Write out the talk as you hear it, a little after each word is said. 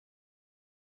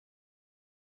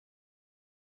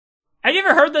Have you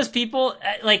ever heard those people,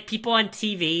 like people on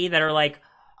TV that are like,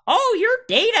 oh, your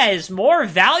data is more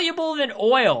valuable than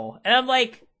oil. And I'm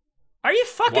like, are you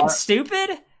fucking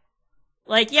stupid?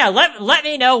 Like, yeah, let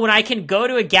me know when I can go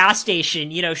to a gas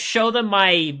station, show them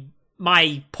my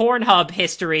Pornhub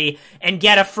history and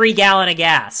get a free gallon of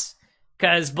gas.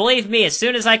 Because believe me, as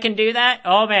soon as I can do that,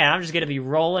 oh man, I'm just gonna be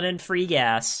rolling in free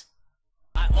gas.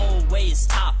 I always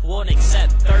top, won't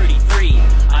accept 33.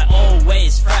 I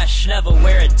always fresh, never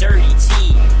wear a dirty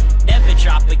tee. Never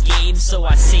drop a game, so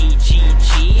I say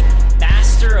GG.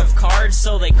 Master of cards,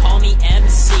 so they call me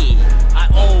MC. I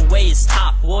always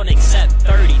top, won't accept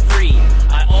 33.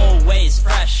 I always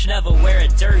fresh, never wear a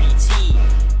dirty tee.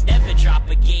 Never drop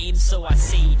a game, so I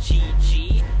say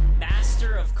GG.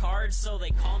 Master of cards, so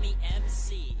they call me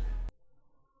MC.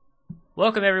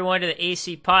 Welcome everyone to the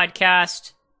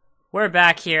ACPodcast. We're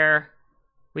back here.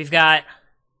 We've got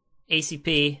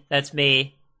ACP, that's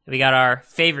me. We got our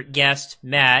favorite guest,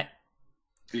 Matt.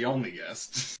 The only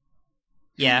guest.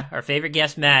 Yeah, our favorite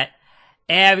guest, Matt.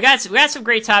 And we got some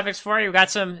great topics for you. We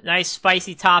got some nice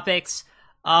spicy topics.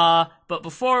 But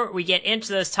before we get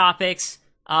into those topics,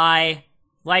 I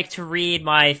like to read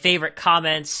my favorite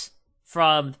comments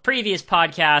from the previous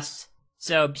podcast.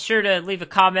 So be sure to leave a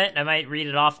comment and I might read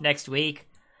it off next week.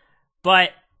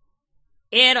 But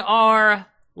in our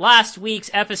last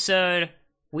week's episode,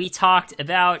 we talked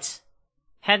about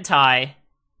hentai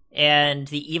and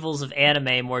the evils of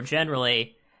anime more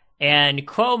generally. And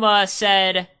Quoma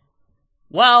said,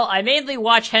 well, I mainly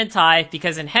watch hentai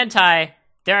because in hentai,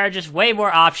 there are just way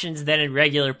more options than in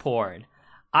regular porn.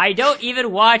 I don't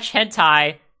even watch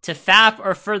hentai to fap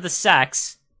or for the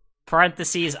sex.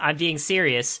 Parentheses, I'm being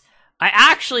serious. I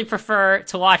actually prefer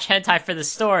to watch hentai for the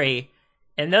story,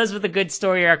 and those with a good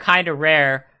story are kind of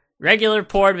rare. Regular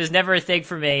porn was never a thing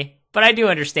for me, but I do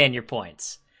understand your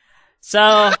points.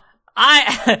 So,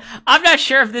 I'm not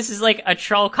sure if this is like a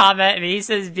troll comment. I mean, he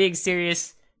says he's being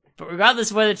serious, but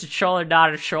regardless of whether it's a troll or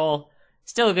not a troll,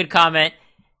 still a good comment.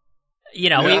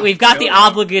 We've got the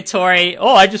obligatory,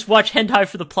 I just watch hentai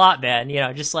for the plot, man.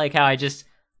 Just like how I just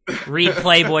read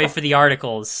Playboy for the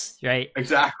articles, right?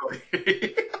 Exactly.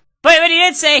 But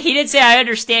he did say I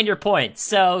understand your points,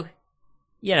 so,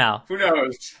 Who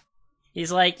knows?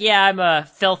 He's like, yeah, I'm a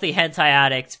filthy hentai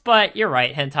addict, but you're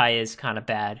right, hentai is kind of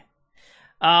bad.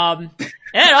 And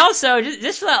also,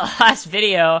 just for that last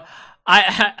video,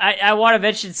 I want to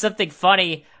mention something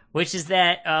funny, which is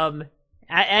that,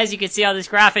 as you can see on this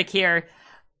graphic here,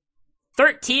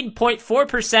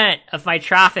 13.4% of my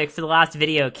traffic for the last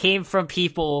video came from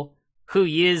people who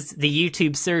used the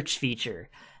YouTube search feature.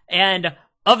 And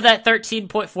of that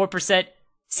 13.4%,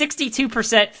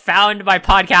 62% found my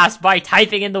podcast by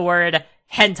typing in the word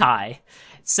hentai.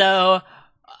 So,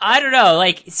 I don't know,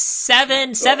 like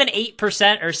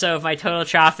 8% or so of my total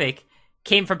traffic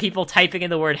came from people typing in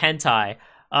the word hentai.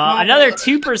 Another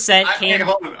 2% came...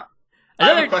 I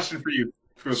have a question for you.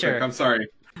 Sure. Quick. I'm sorry.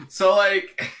 So,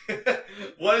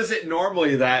 what is it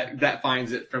normally that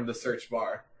finds it from the search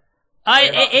bar?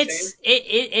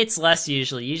 It's less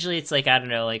usually. Usually it's like, I don't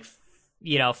know,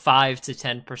 5 to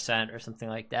 10% or something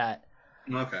like that.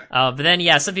 Okay. But then,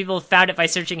 yeah, some people found it by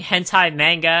searching hentai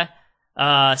manga.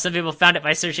 Some people found it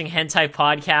by searching hentai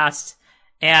podcast.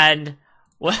 And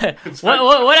what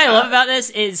I love about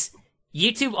this is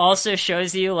YouTube also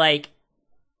shows you,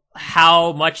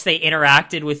 how much they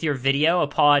interacted with your video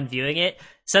upon viewing it.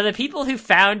 So the people who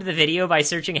found the video by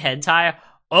searching hentai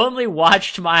only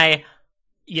watched my,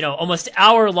 almost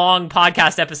hour-long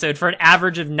podcast episode for an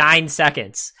average of 9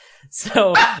 seconds.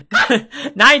 So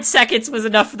 9 seconds was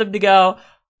enough for them to go,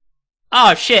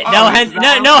 oh shit, no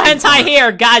hentai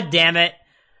here, god damn it.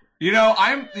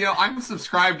 I'm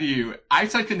subscribed to you. I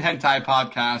typed in hentai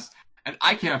podcast and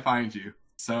I can't find you.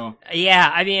 So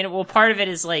yeah, I mean, well, part of it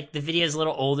is the video is a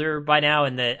little older by now,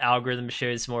 and the algorithm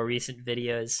shows more recent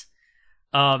videos.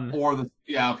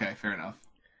 Okay, fair enough.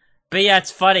 But yeah,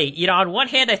 it's funny. On one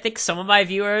hand, I think some of my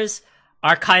viewers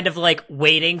are kind of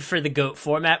waiting for the GOAT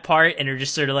format part and are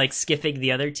just sort of skipping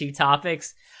the other two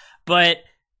topics. But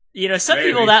some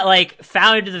people that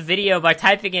found the video by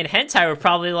typing in hentai were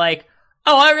probably like,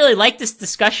 oh, I really like this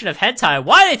discussion of hentai.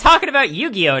 Why are they talking about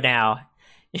Yu-Gi-Oh now?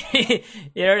 You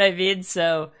know what I mean?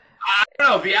 So I don't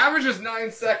know. The average is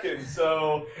 9 seconds,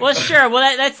 so well, sure.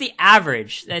 Well, that's the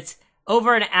average. That's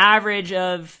over an average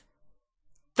of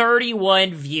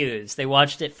 31 views. They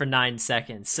watched it for 9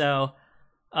 seconds. So,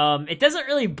 it doesn't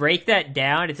really break that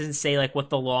down. It doesn't say what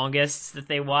the longest that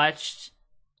they watched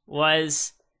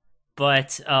was,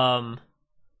 but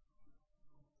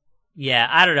yeah,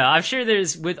 I don't know. I'm sure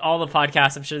with all the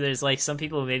podcasts, I'm sure there's some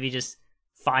people who maybe just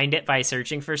find it by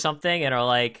searching for something and are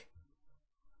like,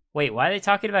 Wait, why are they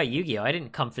talking about Yu-Gi-Oh? I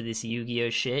didn't come for this Yu-Gi-Oh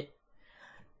shit.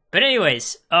 But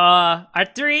anyways, our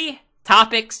 3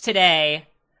 topics today.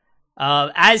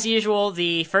 As usual,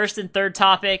 the first and third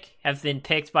topic have been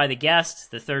picked by the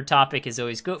guest. The third topic is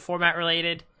always GOAT format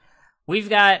related. We've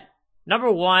got number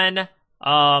 1,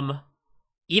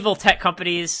 evil tech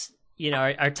companies. You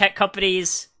know, are tech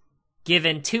companies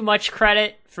given too much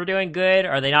credit for doing good?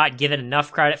 Are they not given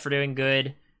enough credit for doing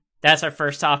good? That's our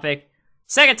first topic.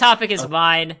 Second topic is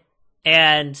mine,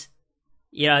 and,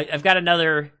 you know, I've got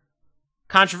another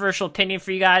controversial opinion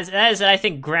for you guys, and that is that I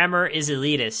think grammar is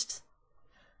elitist.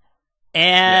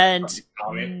 And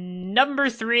number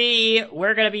 3,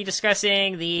 we're going to be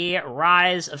discussing the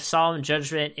rise of Solemn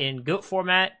Judgment in GOAT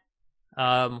format,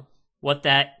 what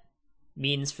that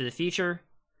means for the future.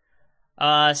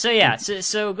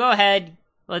 So go ahead,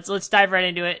 let's dive right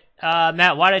into it.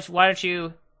 Matt, why don't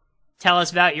you tell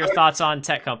us about your thoughts on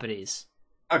tech companies?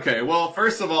 Okay, well,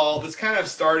 first of all, this kind of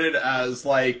started as,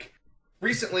 like,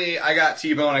 recently I got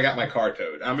T-Bone, I got my car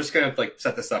towed. I'm just gonna, like,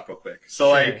 set this up real quick.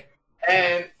 So, Sure.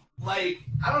 I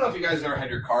don't know if you guys ever had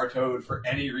your car towed for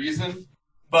any reason,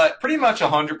 but pretty much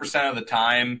 100% of the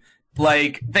time,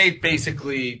 like, they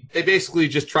basically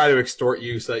just try to extort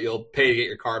you so that you'll pay to get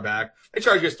your car back. They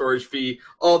charge you a storage fee,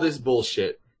 all this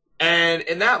bullshit. And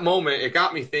in that moment, it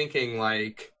got me thinking,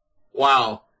 like,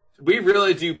 wow, we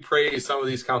really do praise some of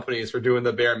these companies for doing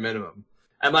the bare minimum.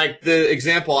 And, like, the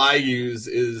example I use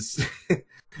is,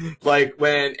 like,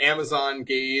 when Amazon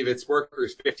gave its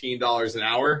workers $15 an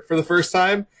hour for the first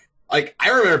time. Like, I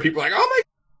remember people like, oh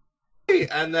my God.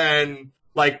 And then,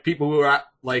 like, people who were,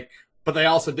 like, but they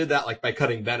also did that, like, by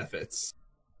cutting benefits.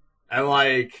 And,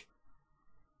 like,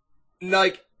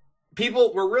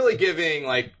 people were really giving,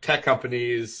 like, tech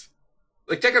companies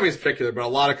in particular, but a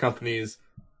lot of companies,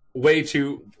 way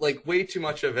too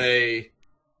much of a,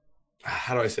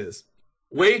 how do I say this?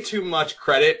 Way too much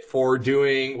credit for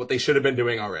doing what they should have been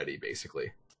doing already,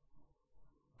 basically.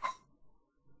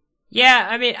 Yeah,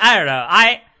 I mean, I don't know.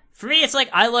 For me, it's like,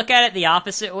 I look at it the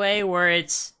opposite way, where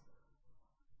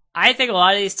I think a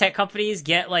lot of these tech companies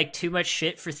get, like, too much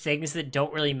shit for things that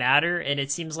don't really matter, and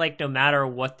it seems like no matter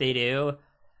what they do,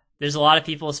 there's a lot of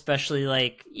people, especially,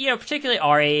 like, you know, particularly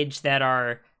our age, that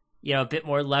are, you know, a bit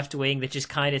more left-wing, that just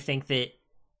kind of think that,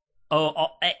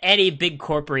 any big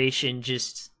corporation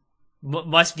just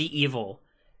must be evil.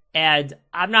 And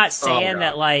I'm not saying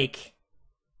that, like,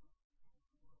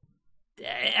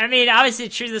 I mean, obviously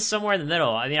the truth is somewhere in the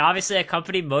middle. I mean, obviously a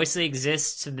company mostly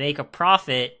exists to make a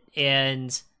profit,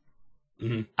 and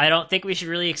I don't think we should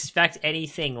really expect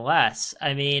anything less.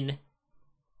 I mean,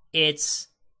 it's,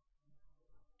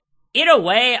 in a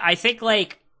way, I think,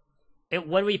 like,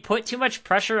 when we put too much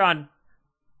pressure on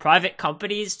private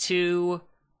companies to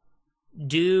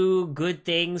do good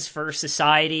things for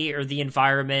society or the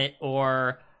environment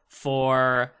or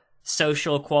for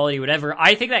social equality, whatever,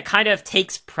 I think that kind of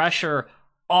takes pressure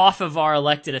off of our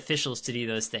elected officials to do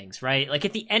those things, right? Like,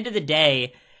 at the end of the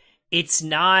day, it's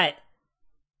not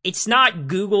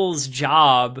Google's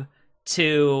job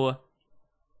to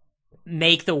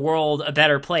make the world a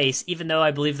better place, even though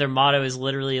I believe their motto is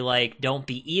literally, like, don't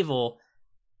be evil.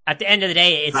 At the end of the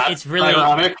day, it's really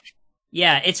ironic.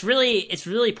 Yeah, it's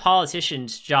really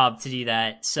politicians' job to do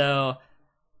that. So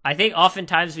I think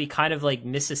oftentimes we kind of, like,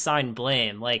 misassign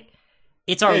blame. Like,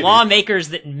 it's our lawmakers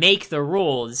that make the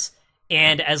rules,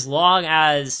 and as long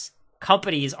as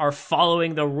companies are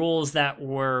following the rules that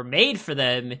were made for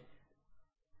them,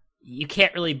 you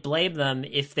can't really blame them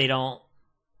if they don't,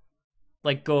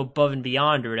 like, go above and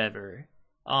beyond or whatever.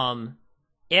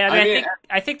 Yeah,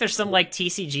 I think there's some, like,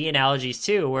 TCG analogies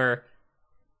too, where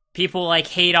people, like,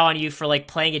 hate on you for, like,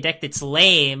 playing a deck that's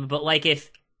lame, but, like, if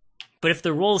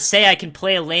the rules say I can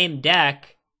play a lame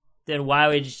deck, then why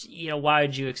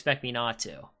would you expect me not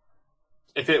to?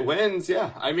 If it wins,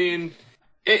 yeah. I mean,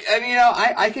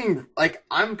 I can, like,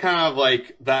 I'm kind of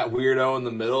like that weirdo in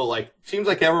the middle. Like, seems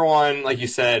like everyone, like you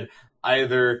said,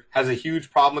 either has a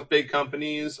huge problem with big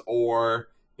companies or,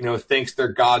 you know, thinks they're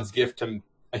God's gift to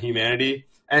humanity.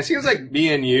 And it seems like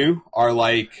me and you are,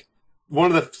 like,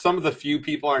 some of the few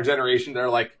people in our generation that are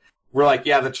like, we're like,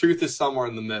 yeah, the truth is somewhere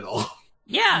in the middle.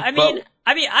 Yeah, I mean,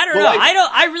 I don't know. Like,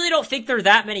 I really don't think there are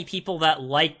that many people that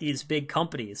like these big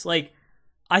companies. Like,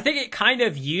 I think it kind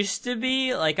of used to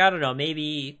be, like, I don't know,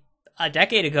 maybe a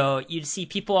decade ago, you'd see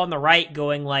people on the right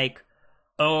going like,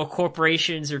 oh,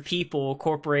 corporations are people,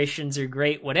 corporations are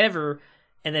great, whatever.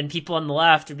 And then people on the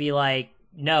left would be like,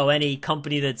 no, any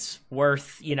company that's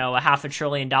worth, you know, $500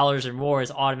 billion or more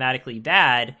is automatically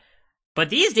bad. But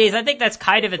these days, I think that's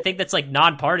kind of a thing that's, like,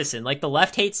 nonpartisan. Like, the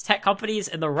left hates tech companies,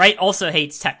 and the right also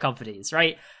hates tech companies,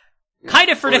 right? kind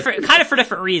of for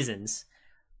different reasons.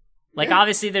 Like,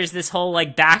 obviously there's this whole,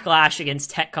 like, backlash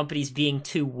against tech companies being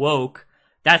too woke.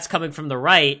 That's coming from the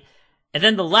right. And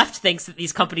then the left thinks that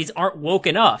these companies aren't woke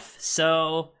enough.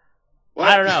 So, what?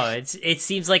 I don't know. It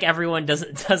seems like everyone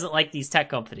doesn't like these tech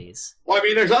companies. Well, I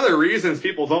mean, there's other reasons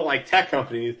people don't like tech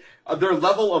companies. Their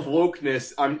level of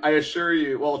wokeness, I assure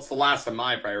you, well, it's the last of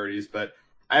my priorities, but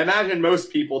I imagine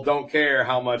most people don't care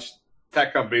how much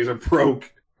tech companies are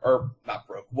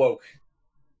woke.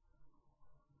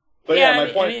 But yeah,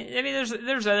 my point. I mean,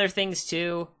 there's other things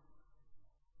too,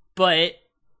 but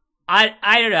I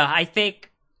don't know.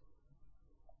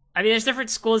 I mean, there's different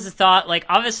schools of thought. Like,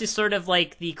 obviously, sort of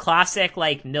like the classic,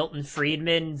 like, Milton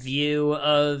Friedman view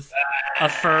of a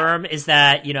firm is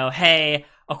that, you know, hey,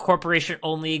 a corporation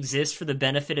only exists for the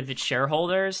benefit of its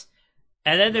shareholders.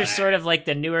 And then there's sort of like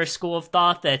the newer school of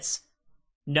thought that's,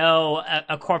 no,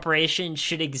 a corporation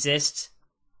should exist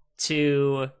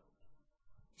to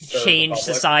change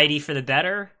society for the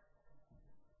better.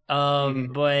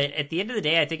 But at the end of the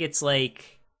day, I think it's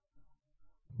like,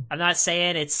 I'm not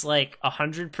saying it's like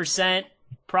 100%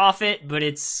 profit, but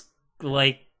it's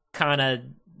like kind of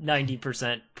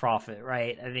 90% profit,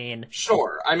 right? I mean,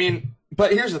 sure. I mean,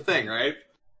 but here's the thing, right?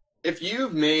 If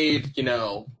you've made, you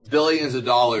know, billions of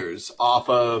dollars off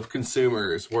of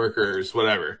consumers, workers,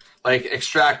 whatever, like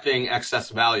extracting excess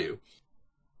value,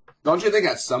 don't you think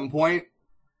at some point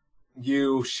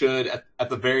you should, at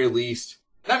the very least,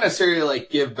 not necessarily like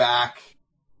give back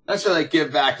as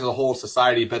a whole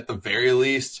society, but at the very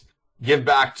least, give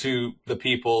back to the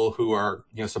people who are,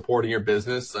 you know, supporting your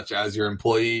business, such as your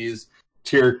employees,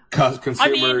 to your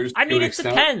consumers. I mean, it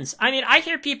depends. I mean, I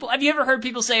hear people. Have you ever heard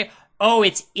people say, "Oh,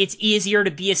 it's easier to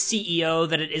be a CEO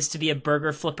than it is to be a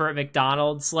burger flipper at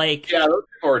McDonald's"? Like, yeah, those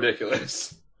are more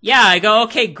ridiculous. Yeah, I go,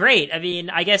 okay, great. I mean,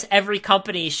 I guess every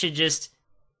company should just,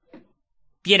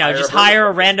 you know, hire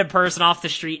a random person off the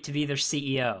street to be their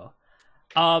CEO.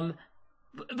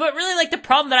 But really, like, the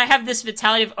problem that I have this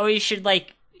mentality of, oh, you should,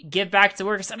 like, give back to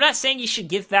workers. I'm not saying you should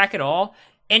give back at all.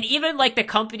 And even, like, the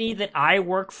company that I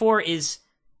work for is,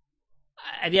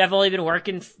 I mean, I've only been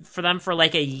working for them for,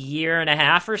 like, a year and a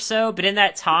half or so. But in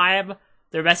that time,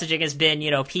 their messaging has been,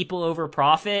 you know, people over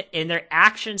profit. And their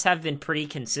actions have been pretty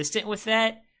consistent with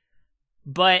that.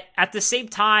 But at the same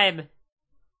time,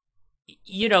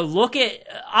 you know, look at,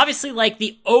 obviously, like,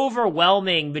 the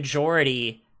overwhelming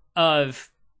majority of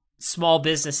small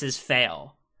businesses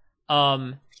fail.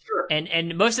 Sure.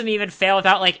 And most of them even fail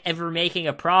without, like, ever making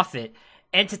a profit.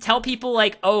 And to tell people,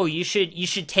 like, oh, you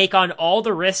should take on all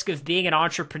the risk of being an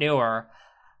entrepreneur,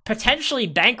 potentially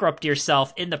bankrupt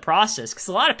yourself in the process, because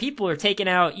a lot of people are taking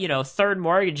out, you know, third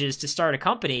mortgages to start a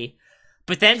company,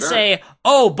 but then say,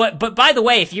 oh, but by the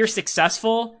way, if you're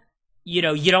successful, you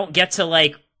know, you don't get to,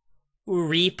 like,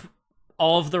 reap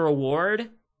all of the reward.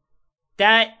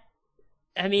 That,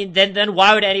 I mean, then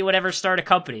why would anyone ever start a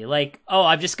company? Like, oh,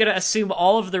 I'm just gonna assume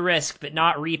all of the risk but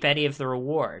not reap any of the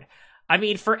reward. I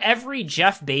mean, for every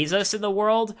Jeff Bezos in the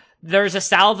world, there's a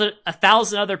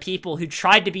thousand other people who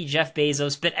tried to be Jeff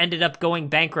Bezos but ended up going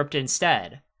bankrupt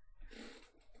instead.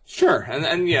 Sure,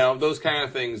 and you know, those kind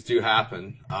of things do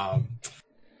happen.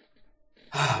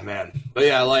 Man, but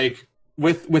yeah, like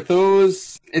with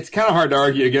those, it's kind of hard to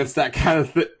argue against that kind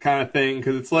of thing,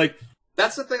 because it's like,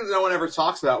 that's the thing that no one ever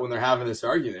talks about when they're having this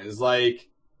argument. Is like,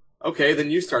 okay,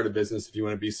 then you start a business if you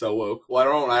want to be so woke. Well, I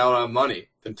don't have money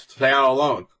to pay out a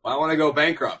loan. Well, I want to go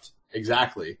bankrupt.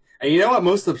 Exactly. And you know what?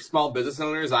 Most of the small business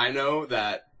owners I know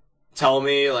that tell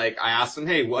me, like, I ask them,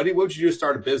 hey, what would you do to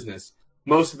start a business?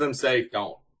 Most of them say,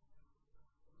 don't.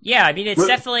 Yeah, I mean,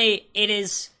 it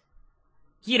is,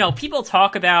 you know, people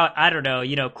talk about, I don't know,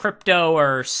 you know, crypto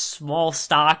or small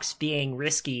stocks being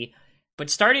risky,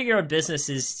 but starting your own business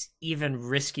is even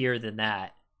riskier than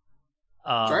that.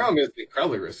 Starting your own business is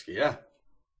incredibly risky, yeah.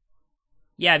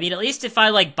 Yeah, I mean, at least if I,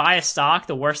 like, buy a stock,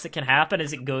 the worst that can happen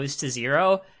is it goes to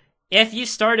zero. If you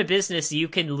start a business, you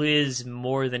can lose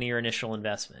more than your initial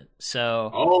investment.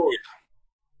 So, oh, yeah.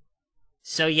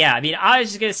 So, yeah, I mean, I was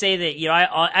just going to say that, you know,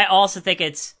 I also think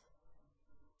it's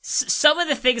some of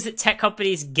the things that tech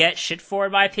companies get shit for,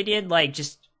 in my opinion, like,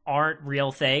 just aren't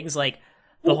real things. Like,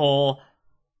 the whole,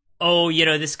 oh, you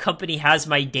know, this company has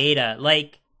my data.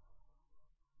 Like,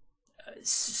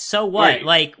 so what? Right.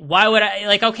 Like, why would I,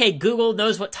 like, okay, Google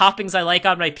knows what toppings I like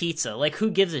on my pizza. Like,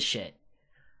 who gives a shit?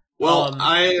 Well,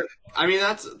 I mean,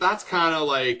 that's kind of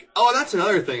like, oh, that's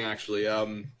another thing, actually.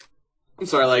 I'm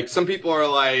sorry, like, some people are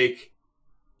like,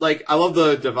 I love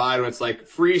the divide when it's like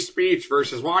free speech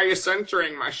versus why are you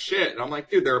censoring my shit? And I'm like,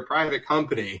 dude, they're a private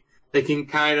company. They can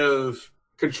kind of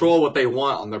control what they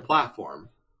want on their platform.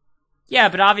 Yeah,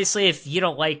 but obviously if you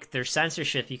don't like their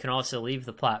censorship, you can also leave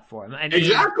the platform. I mean,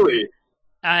 Exactly.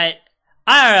 I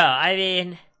don't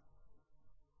know.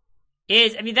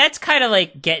 I mean, that's kind of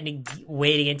like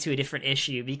wading into a different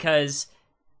issue because,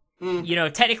 you know,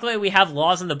 technically we have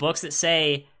laws in the books that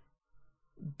say,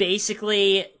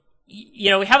 basically, you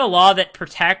know, we have a law that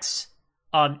protects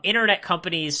internet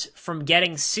companies from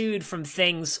getting sued from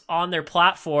things on their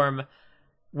platform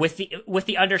with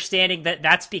the understanding that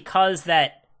that's because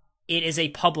that it is a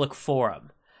public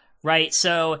forum, right?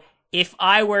 So if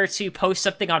I were to post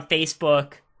something on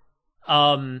Facebook,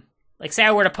 like say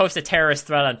I were to post a terrorist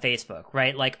threat on Facebook,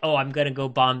 right? Like, oh, I'm gonna go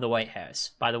bomb the White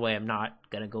House. By the way, I'm not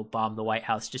gonna go bomb the White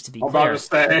House, just to be clear.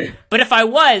 But if I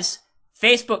was,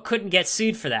 Facebook couldn't get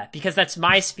sued for that because that's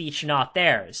my speech, not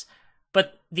theirs.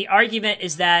 But the argument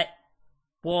is that,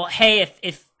 well, hey,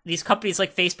 if these companies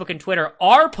like Facebook and Twitter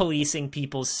are policing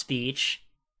people's speech,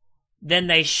 then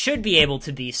they should be able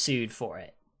to be sued for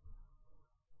it.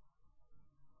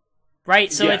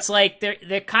 Right? So it's like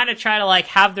they're kind of trying to like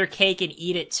have their cake and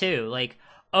eat it too. Like,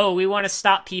 oh, we want to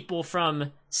stop people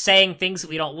from saying things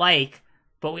that we don't like,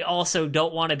 but we also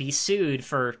don't want to be sued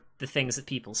for the things that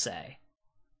people say.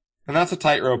 And that's a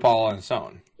tightrope all on its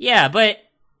own. Yeah, but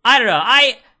I don't know.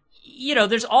 You know,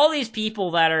 there's all these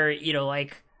people that are, you know,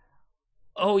 like,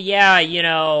 oh yeah, you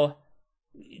know,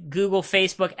 Google,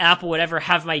 Facebook, Apple, whatever,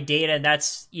 have my data, and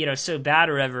that's, you know, so bad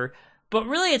or whatever. But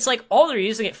really, it's like, all they're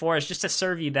using it for is just to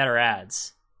serve you better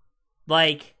ads.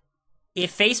 Like,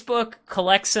 if Facebook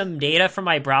collects some data from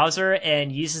my browser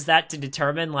and uses that to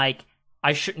determine, like,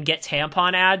 I shouldn't get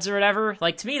tampon ads or whatever,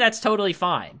 like, to me, that's totally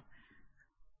fine.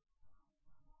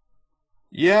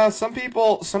 Yeah, some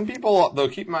people, though,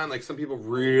 keep in mind, like, some people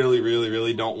really, really,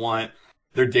 really don't want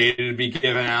their data to be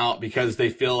given out because they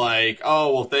feel like,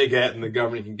 oh, well, if they get it, and the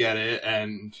government can get it,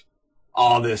 and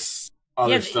all this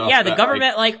other stuff. Yeah, the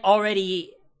government, like,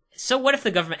 already... So what if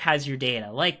the government has your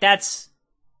data? Like, that's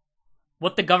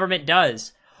what the government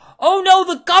does. Oh no,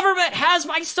 the government has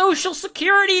my social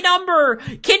security number!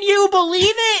 Can you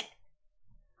believe it?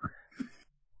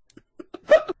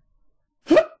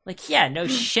 Like, yeah, no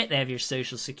shit they have your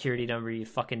social security number, you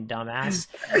fucking dumbass.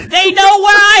 They know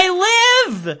where I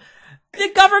live!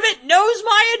 The government knows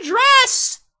my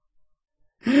address!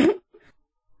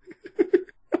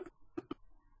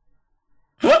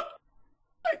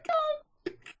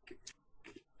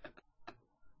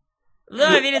 Look,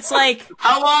 I mean, it's like...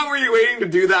 How long were you waiting to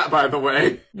do that, by the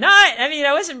way?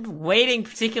 I wasn't waiting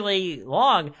particularly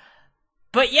long.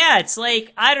 But yeah, it's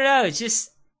like, I don't know, it's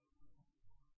just...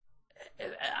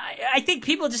 I think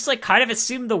people just, like, kind of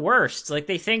assume the worst. Like,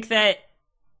 they think that,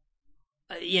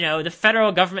 you know, the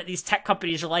federal government, these tech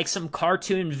companies are like some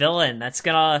cartoon villain that's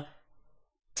gonna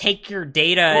take your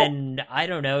data and, I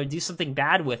don't know, do something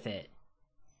bad with it.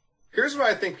 Here's what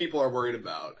I think people are worried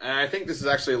about, and I think this is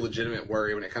actually a legitimate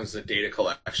worry when it comes to data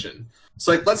collection.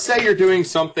 So, like, let's say you're doing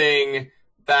something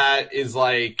that is,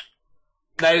 like,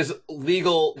 that is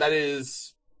legal, that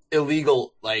is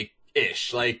illegal, like,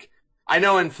 ish. Like, I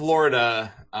know in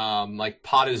Florida, like,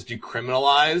 pot is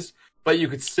decriminalized, but you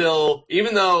could still,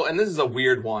 even though, and this is a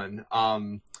weird one,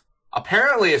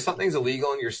 apparently if something's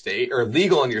illegal in your state, or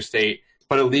legal in your state,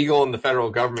 but illegal in the federal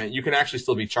government, you can actually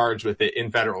still be charged with it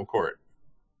in federal court.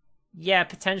 Yeah,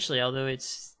 potentially, although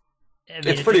it's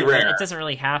pretty rare. It doesn't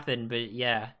really happen, but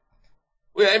yeah.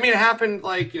 Well, I mean, it happened,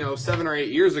 like, you know, 7 or 8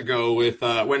 years ago with,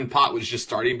 when pot was just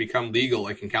starting to become legal,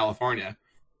 like in California.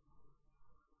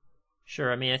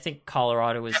 Sure, I mean, I think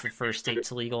Colorado was the first state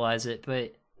to legalize it,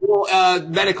 but... Well,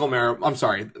 medical marijuana, I'm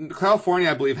sorry. California,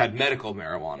 I believe, had medical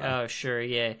marijuana. Oh, sure,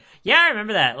 yeah. Yeah, I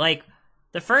remember that. Like,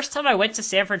 the first time I went to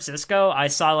San Francisco, I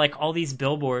saw, like, all these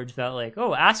billboards about, like,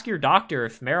 oh, ask your doctor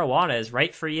if marijuana is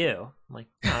right for you. I'm like,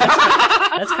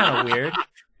 oh, that's kind of weird.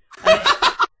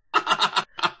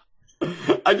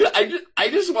 I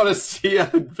just want to see a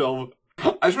bill.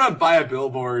 I just want to buy a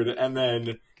billboard and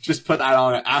then just put that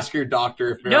on it. Ask your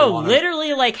doctor if marijuana... No,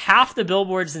 literally, like, half the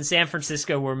billboards in San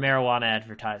Francisco were marijuana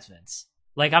advertisements.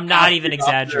 Like, I'm not even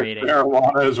exaggerating.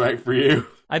 Marijuana is right for you.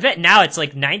 I bet now it's,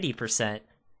 like, 90%.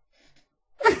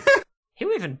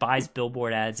 Who even buys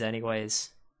billboard ads anyways?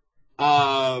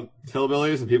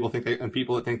 Hillbillies and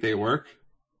people that think they work.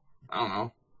 I don't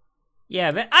know.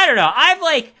 Yeah, but I don't know.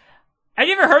 Have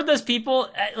you ever heard those people,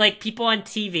 like people on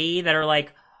TV that are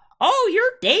like, oh, your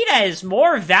data is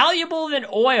more valuable than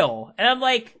oil. And I'm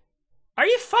like, are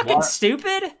you fucking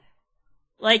stupid?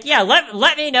 Like, yeah,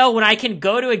 let me know when I can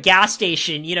go to a gas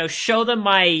station, you know, show them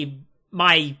my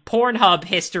Pornhub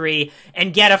history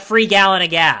and get a free gallon of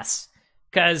gas.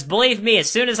 Because, believe me, as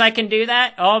soon as I can do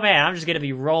that, oh man, I'm just going to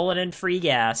be rolling in free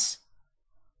gas.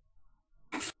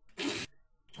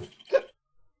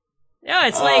 No,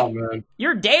 it's man.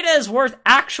 your data is worth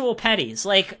actual pennies.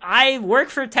 Like, I work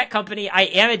for a tech company. I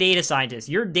am a data scientist.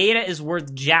 Your data is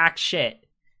worth jack shit.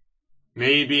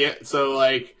 Maybe. So,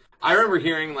 like, I remember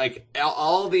hearing, like,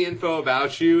 all the info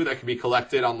about you that can be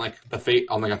collected on, like, a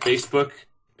Facebook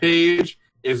page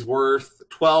is worth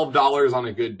 $12 on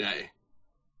a good day.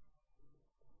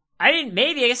 I mean,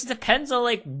 maybe. I guess it depends on,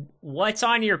 like, what's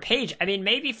on your page. I mean,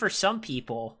 maybe for some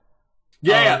people.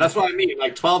 Yeah, that's what I mean.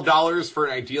 Like, $12 for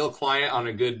an ideal client on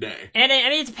a good day. And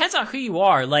it depends on who you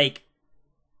are. Like,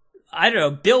 I don't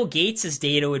know, Bill Gates'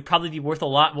 data would probably be worth a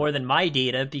lot more than my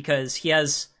data because he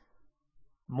has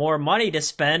more money to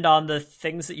spend on the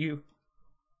things that you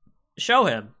show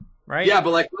him, right? Yeah,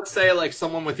 but, like, let's say, like,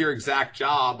 someone with your exact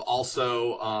job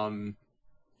also,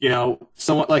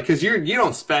 someone, like, because you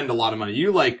don't spend a lot of money.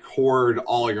 You, like, hoard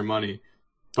all your money.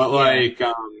 But,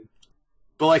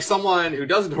 But, like, someone who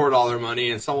doesn't hoard all their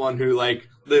money and someone who, like,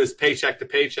 lives paycheck to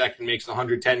paycheck and makes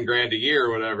 $110,000 a year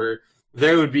or whatever,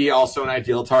 they would be also an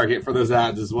ideal target for those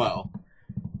ads as well.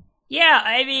 Yeah,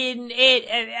 I mean,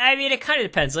 it kind of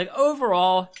depends. Like,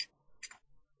 overall,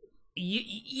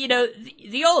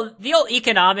 the old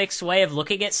economics way of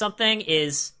looking at something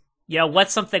is,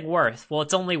 what's something worth? Well,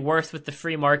 it's only worth what the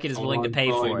free market is willing to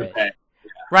pay for it. Yeah.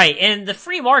 Right, and the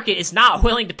free market is not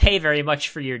willing to pay very much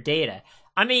for your data.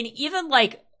 I mean, even,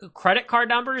 like, credit card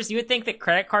numbers, you would think that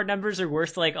credit card numbers are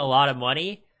worth, like, a lot of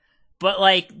money. But,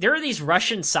 like, there are these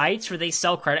Russian sites where they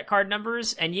sell credit card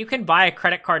numbers, and you can buy a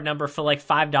credit card number for, like,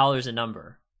 $5 a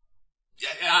number.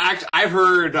 Yeah, I've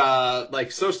heard,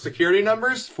 like, Social Security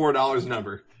numbers, $4 a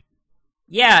number.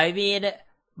 Yeah, I mean,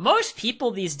 most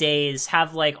people these days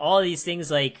have, like, all these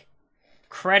things, like,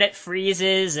 credit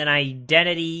freezes and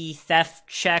identity theft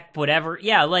check, whatever.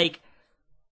 Yeah, like,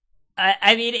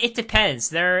 I mean, it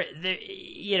depends.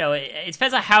 It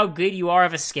depends on how good you are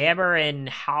of a scammer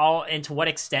and to what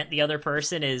extent the other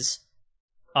person is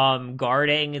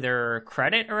guarding their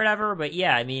credit or whatever. But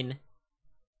yeah, I mean,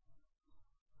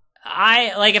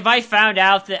 if I found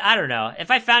out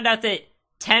that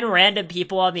 10 random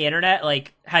people on the internet,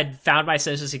 like, had found my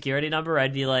social security number,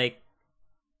 I'd be like,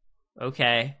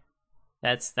 okay,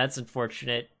 that's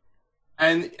unfortunate.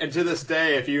 And to this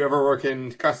day, if you ever work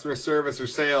in customer service or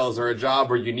sales or a job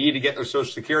where you need to get their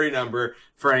social security number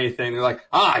for anything, they're like,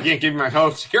 I can't give you my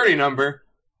social security number.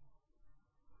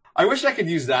 I wish I could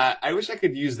use that. I wish I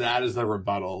could use that as a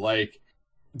rebuttal. Like,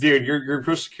 dude, your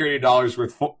social security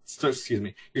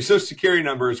your social security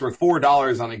number is worth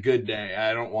 $4 on a good day.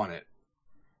 I don't want it.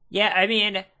 Yeah, I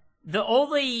mean, the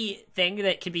only thing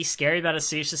that can be scary about a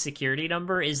social security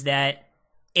number is that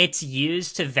it's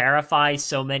used to verify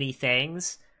so many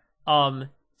things.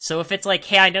 So if it's like,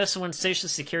 hey, I know someone's social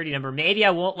security number, maybe I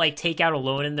won't, like, take out a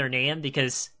loan in their name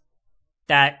because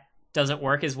that doesn't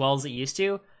work as well as it used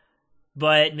to.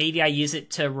 But maybe I use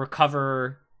it to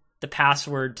recover the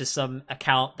password to some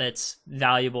account that's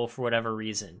valuable for whatever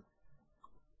reason.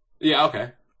 Yeah,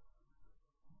 okay.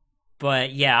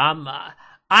 But yeah,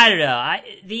 I don't know.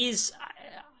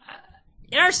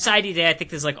 In our society today, I think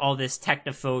there's, like, all this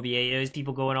technophobia. There's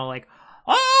people going on like,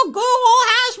 oh, Google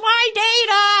has my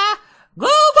data!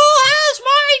 Google has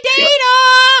my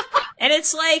data! And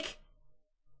it's like,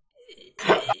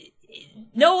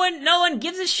 no one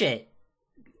gives a shit.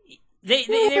 They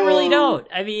really don't.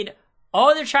 I mean,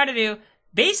 all they're trying to do,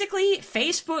 basically,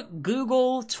 Facebook,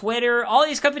 Google, Twitter, all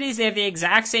these companies, they have the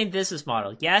exact same business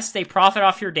model. Yes, they profit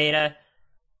off your data,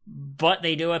 but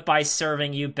they do it by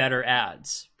serving you better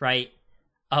ads, right?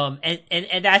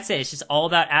 And that's it. It's just all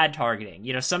about ad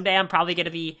targeting. Someday I'm probably going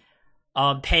to be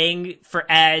paying for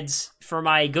ads for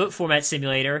my goat format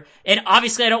simulator, and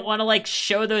obviously I don't want to, like,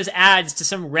 show those ads to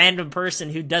some random person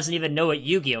who doesn't even know what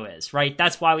Yu-Gi-Oh is, right?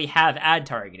 That's why we have ad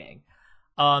targeting.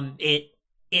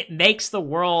 It makes the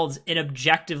world an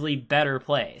objectively better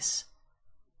place.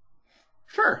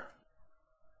 Sure.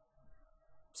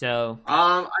 So,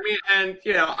 I mean, and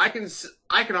I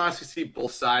can honestly see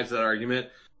both sides of that argument.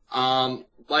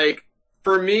 Like,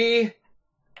 for me,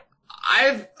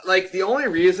 the only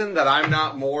reason that I'm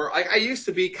not more, like, I used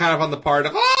to be kind of on the part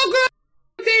of, good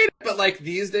data, but, like,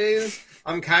 these days,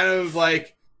 I'm kind of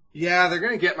like, yeah, they're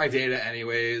gonna get my data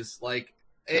anyways. Like,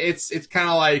 it's kind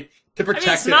of like, to protect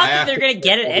it's not that they're gonna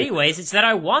get it anyways, it's that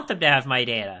I want them to have my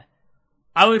data.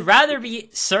 I would rather be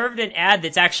served an ad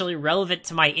that's actually relevant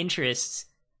to my interests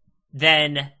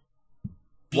than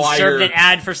be served an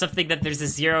ad for something that there's a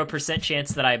 0%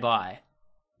 chance that I buy.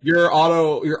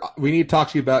 We need to talk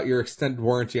to you about your extended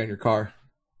warranty on your car.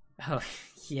 Oh,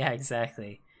 yeah,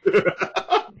 exactly.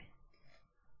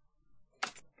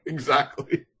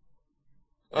 Exactly.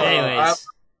 Anyways.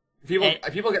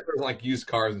 People get those in, like, used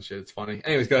cars and shit. It's funny.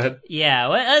 Anyways, go ahead. Yeah,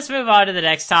 let's move on to the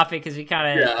next topic because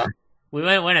we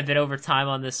went a bit over time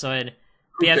on this one.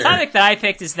 But yeah, the topic that I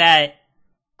picked is that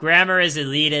grammar is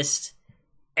elitist,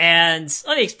 and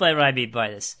let me explain what I mean by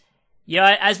this.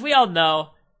 As we all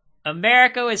know,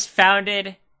 America was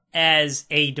founded as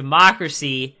a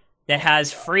democracy that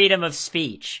has freedom of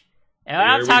speech. And when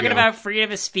I'm talking about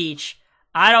freedom of speech,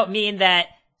 I don't mean that,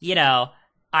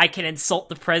 I can insult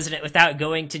the president without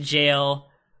going to jail,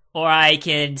 or I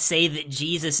can say that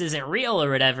Jesus isn't real or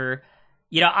whatever.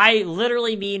 I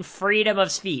literally mean freedom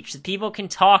of speech, that people can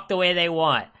talk the way they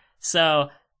want. So,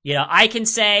 I can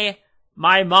say,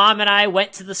 my mom and I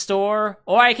went to the store,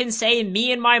 or I can say,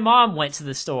 me and my mom went to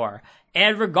the store.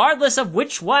 And regardless of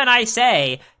which one I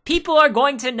say, people are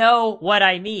going to know what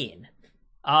I mean.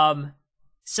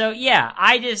 So yeah,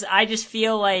 I just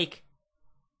feel like,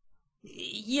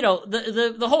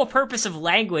 the whole purpose of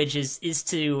language is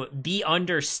to be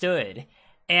understood.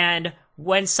 And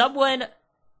when someone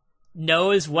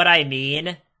knows what I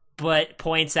mean, but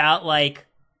points out like,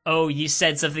 oh, you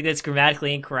said something that's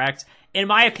grammatically incorrect, in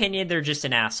my opinion, they're just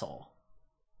an asshole.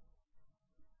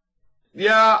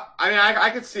 Yeah, I mean, I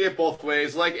could see it both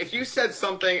ways. Like, if you said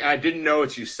something and I didn't know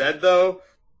what you said, though,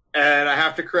 and I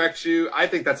have to correct you, I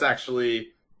think that's actually...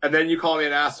 And then you call me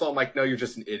an asshole, I'm like, no, you're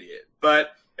just an idiot.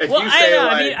 But if you say,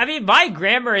 I mean, my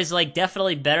grammar is, like,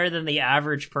 definitely better than the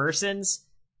average person's.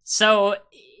 So,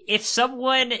 if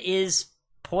someone is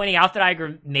pointing out that I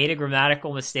made a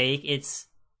grammatical mistake, it's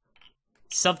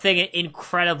something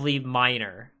incredibly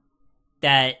minor.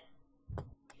 That...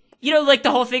 like the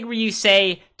whole thing where you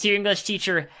say to your English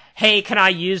teacher, hey, can I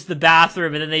use the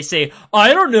bathroom? And then they say,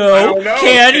 I don't know.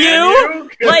 Can you?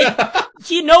 Like,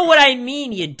 you know what I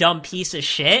mean, you dumb piece of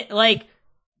shit. Like,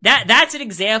 that's an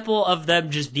example of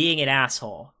them just being an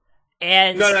asshole.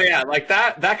 And No, yeah. Like,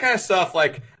 that kind of stuff,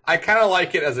 like, I kind of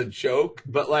like it as a joke,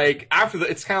 but, like,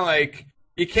 it's kind of like,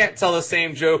 you can't tell the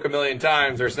same joke a million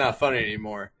times or it's not funny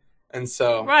anymore. And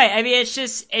so... Right, I mean, it's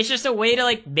just a way to,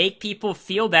 like, make people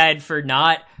feel bad for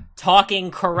not talking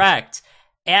correct.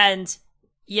 And,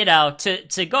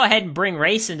 to go ahead and bring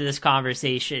race into this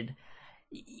conversation,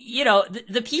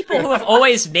 the people who have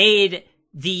always made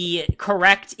the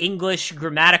correct English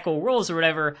grammatical rules or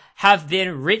whatever have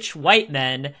been rich white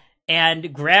men,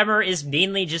 and grammar is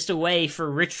mainly just a way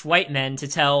for rich white men to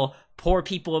tell poor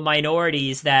people and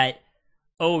minorities that,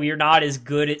 oh, you're not as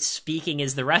good at speaking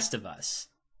as the rest of us.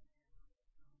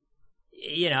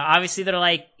 Obviously they're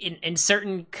like, in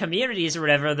certain communities or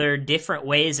whatever, there are different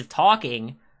ways of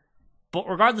talking, but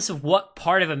regardless of what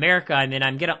part of America I'm in,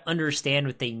 I'm gonna understand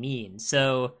what they mean,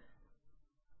 so...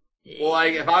 Well,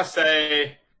 like, if I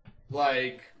say,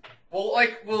 yeah,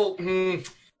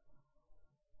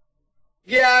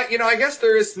 I guess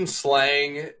there is some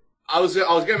slang. I was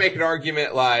gonna make an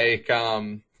argument, like,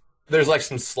 there's, like,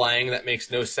 some slang that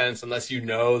makes no sense unless you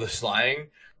know the slang,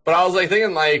 but I was, like,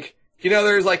 thinking, like,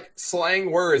 there's, like, slang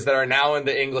words that are now in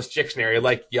the English dictionary,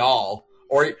 like y'all,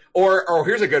 or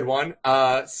here's a good one,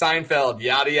 Seinfeld,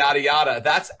 yada, yada, yada.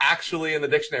 That's actually in the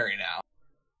dictionary now.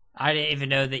 I didn't even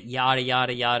know that yada,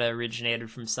 yada, yada originated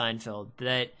from Seinfeld.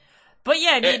 But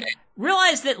yeah, I mean,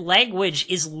 realize that language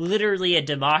is literally a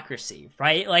democracy,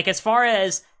 right? Like, as far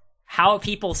as how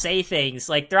people say things,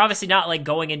 like, they're obviously not, like,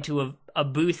 going into a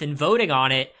booth and voting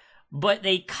on it, but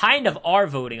they kind of are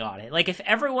voting on it. Like, if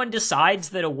everyone decides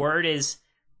that a word is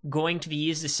going to be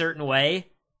used a certain way,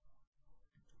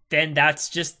 then that's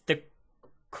just the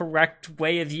correct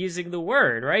way of using the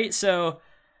word, right? So,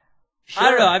 sure. I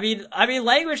don't know. I mean,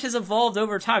 language has evolved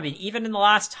over time. I mean, even in the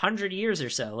last 100 years or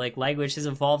so, like, language has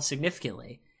evolved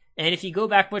significantly. And if you go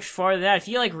back much farther than that, if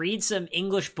you, like, read some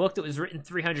English book that was written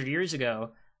 300 years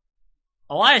ago,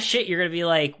 a lot of shit you're gonna be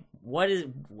like, what?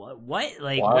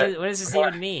 Like, what does this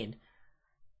even mean?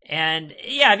 And,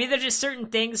 yeah, I mean, there's just certain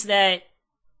things that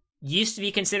used to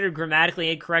be considered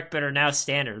grammatically incorrect but are now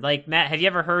standard. Like, Matt, have you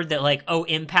ever heard that, like, oh,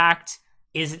 impact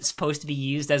isn't supposed to be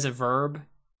used as a verb?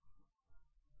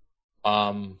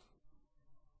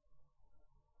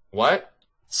 What?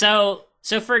 So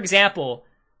for example,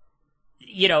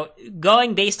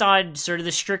 going based on sort of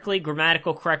the strictly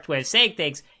grammatical correct way of saying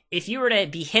things, if you were to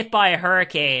be hit by a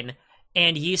hurricane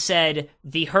and you said,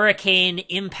 the hurricane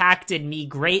impacted me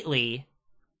greatly,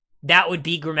 that would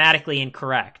be grammatically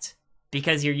incorrect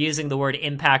because you're using the word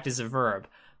impact as a verb.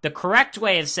 The correct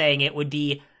way of saying it would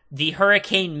be, the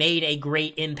hurricane made a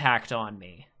great impact on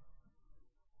me.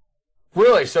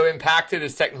 Really? So impacted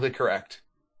is technically correct?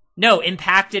 No,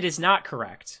 impacted is not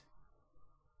correct.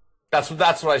 That's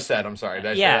what I said. I'm sorry.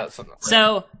 Did I say that? Something right?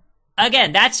 So,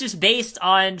 again, that's just based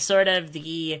on sort of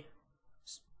the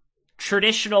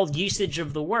traditional usage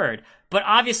of the word. But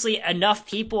obviously enough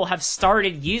people have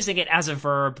started using it as a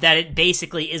verb that it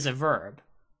basically is a verb.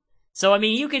 So, I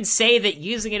mean, you can say that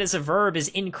using it as a verb is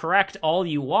incorrect all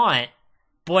you want,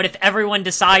 but if everyone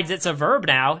decides it's a verb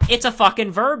now, it's a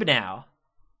fucking verb now.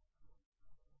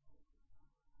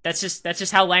 That's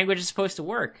just how language is supposed to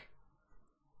work.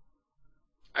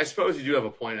 I suppose you do have a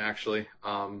point, actually.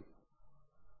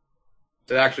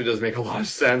 That actually does make a lot of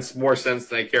sense, more sense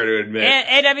than I care to admit.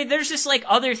 And I mean, there's just like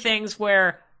other things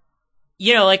where,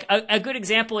 you know, like a good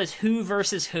example is who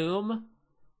versus whom.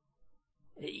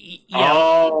 You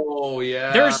know, oh,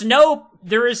 yeah. There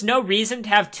is no reason to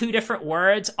have two different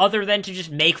words other than to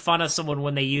just make fun of someone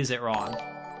when they use it wrong.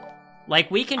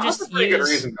 Like, we can just That's a pretty good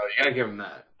reason, though. You gotta give them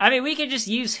that. I mean, we can just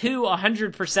use who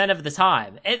 100% of the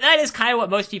time. And that is kind of what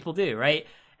most people do, right?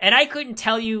 And I couldn't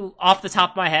tell you off the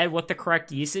top of my head what the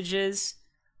correct usage is.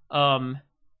 You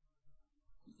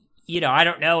know, I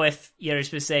don't know if, you know, you're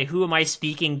supposed to say, who am I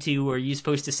speaking to? Or are you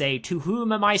supposed to say, to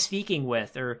whom am I speaking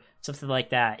with? Or something like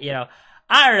that, you know?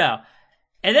 I don't know.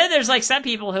 And then there's, like, some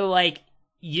people who, like,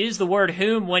 use the word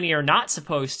whom when you're not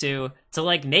supposed to,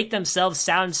 like, make themselves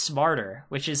sound smarter,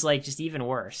 which is, like, just even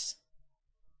worse.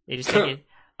 They just think it...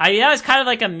 I mean, that was kind of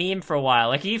like a meme for a while.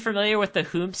 Like, are you familiar with the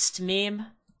whomst meme?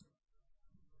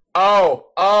 Oh,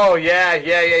 yeah.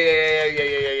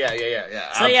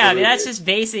 So, yeah, I mean, that's just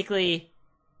basically,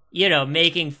 you know,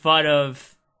 making fun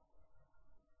of,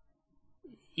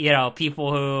 you know,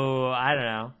 people who, I don't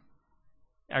know,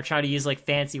 are trying to use, like,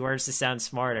 fancy words to sound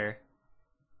smarter.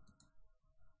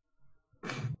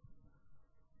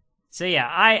 So, yeah,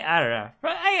 I don't know.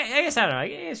 I guess I don't know. I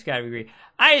guess we gotta agree.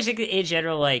 I just think that in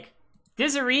general, like,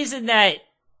 there's a reason that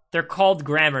they're called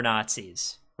grammar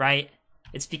Nazis, right?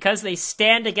 It's because they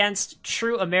stand against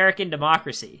true American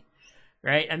democracy,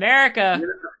 right? America,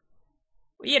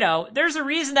 you know, there's a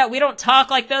reason that we don't talk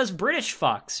like those British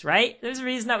fucks, right? There's a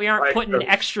reason that we aren't putting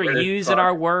extra U's in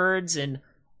our words and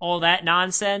all that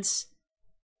nonsense.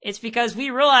 It's because we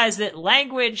realize that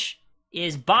language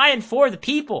is by and for the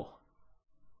people.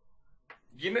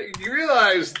 You know, you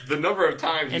realize the number of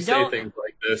times you say things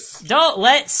like this. Don't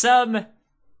let some,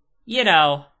 you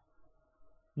know,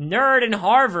 nerd in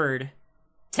Harvard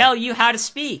tell you how to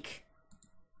speak.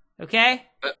 Okay?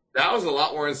 That was a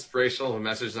lot more inspirational of a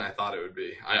message than I thought it would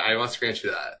be. I must grant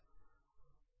you that.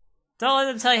 Don't let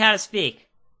them tell you how to speak.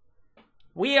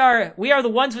 We are the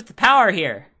ones with the power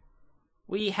here.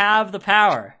 We have the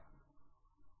power.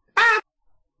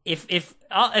 If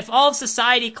all of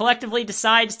society collectively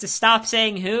decides to stop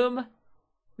saying whom,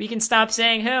 we can stop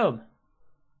saying whom.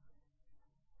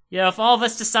 You know, if all of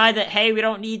us decide that, hey, we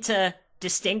don't need to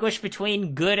distinguish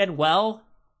between good and well,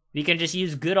 we can just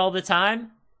use good all the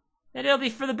time, then it'll be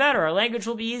for the better. Our language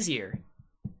will be easier.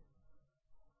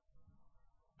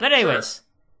 But anyways,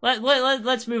 sure.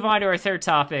 Let's move on to our third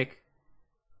topic,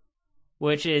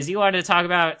 which is you wanted to talk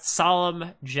about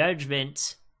Solemn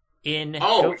Judgment in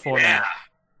goat format.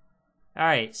 All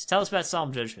right, so tell us about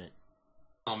Solemn Judgment.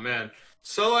 Oh, man.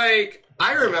 So, like,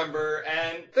 I remember,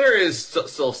 and there is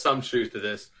still some truth to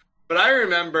this, but I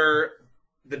remember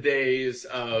the days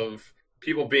of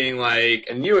people being like,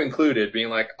 and you included, being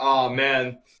like, oh,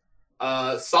 man,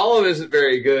 Solemn isn't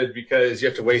very good because you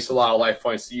have to waste a lot of life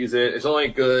points to use it. It's only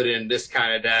good in this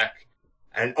kind of deck,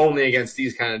 and only against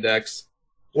these kind of decks.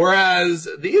 Whereas,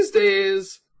 these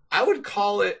days, I would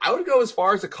go as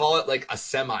far as to call it, like, a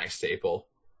semi-staple.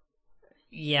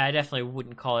 Yeah, I definitely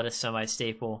wouldn't call it a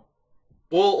semi-staple.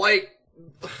 Well, like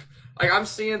I'm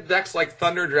seeing decks like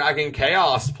Thunder Dragon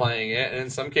Chaos playing it, and in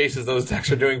some cases those decks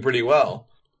are doing pretty well.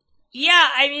 Yeah,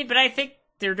 I mean, but I think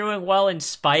they're doing well in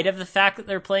spite of the fact that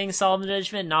they're playing Solemn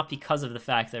Judgment, not because of the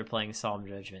fact they're playing Solemn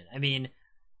Judgment. I mean,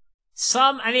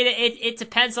 it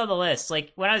depends on the list.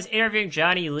 Like, when I was interviewing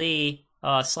Johnny Lee,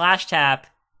 Slash Tap,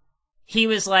 he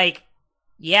was like,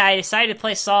 yeah, I decided to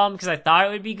play Solemn because I thought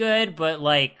it would be good, but,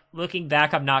 like, looking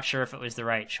back, I'm not sure if it was the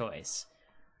right choice.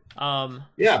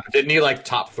 Yeah, but didn't he, like,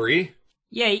 top 3?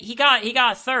 Yeah, he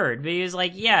got third, but he was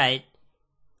like, yeah,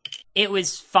 it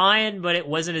was fine, but it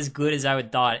wasn't as good as I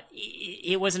would thought.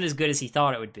 It wasn't as good as he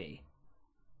thought it would be.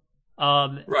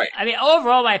 Right. I mean,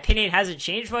 overall, my opinion hasn't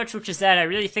changed much, which is that I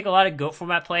really think a lot of GOAT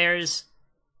format players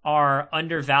are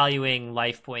undervaluing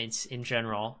life points in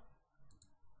general.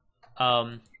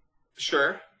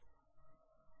 Sure.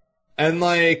 And,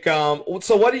 like,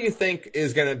 so what do you think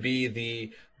is going to be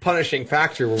the punishing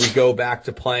factor where we go back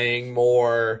to playing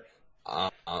more,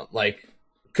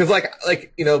 because,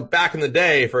 like, you know, back in the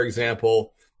day, for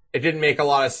example, it didn't make a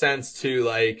lot of sense to,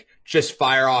 like, just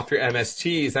fire off your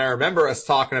MSTs. And I remember us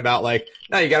talking about, like,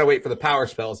 no, you got to wait for the power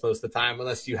spells most of the time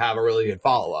unless you have a really good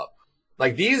follow-up.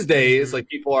 Like these days, like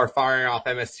people are firing off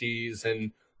MSTs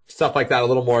and stuff like that a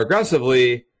little more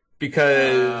aggressively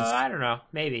because I don't know,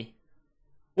 maybe.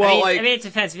 Well, I mean, it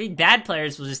depends. I mean, bad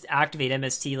players will just activate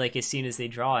MST like as soon as they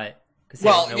draw it.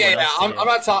 I'm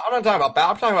not talking about bad.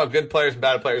 I'm talking about good players and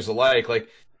bad players alike. Like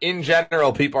in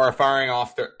general, people are firing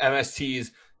off their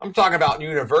MSTs. I'm talking about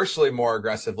universally more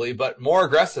aggressively, but more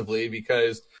aggressively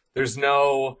because there's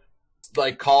no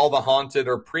like Call the Haunted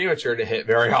or Premature to hit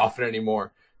very often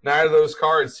anymore. Neither of those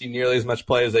cards see nearly as much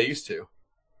play as they used to.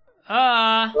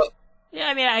 Yeah,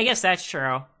 I mean, I guess that's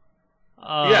true.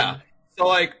 Yeah. So,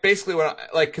 like, basically,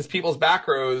 because people's back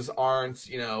rows aren't,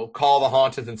 Call the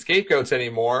Haunted and Scapegoats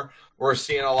anymore, we're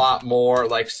seeing a lot more,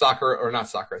 like, not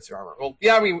Sakuretsu Armor. Well,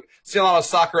 yeah, I mean, seeing a lot of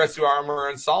Sakuretsu Armor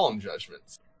and Solemn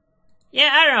Judgments. Yeah,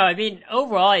 I don't know. I mean,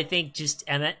 overall, I think just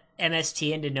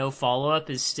MST into no follow-up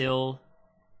is still...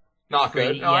 Not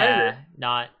good. No,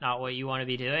 not what you want to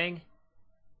be doing.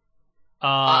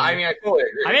 I mean, I totally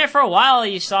agree. I mean, for a while,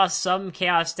 you saw some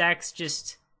Chaos decks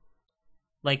just...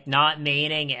 like, not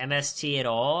maining MST at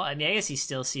all. I mean, I guess you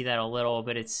still see that a little,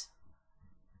 but it's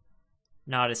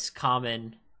not as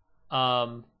common.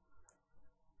 But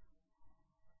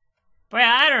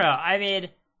yeah, I don't know. I mean,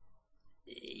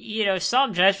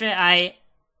 Solemn Judgment, I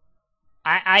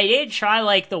did try,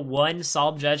 like, the one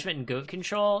Solemn Judgment and Goat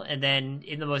Control, and then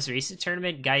in the most recent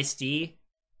tournament, Geist D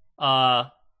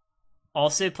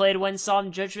also played one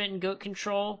Solemn Judgment and Goat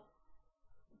Control.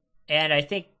 And I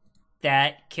think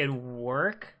that can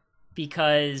work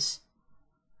because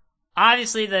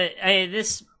obviously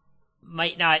this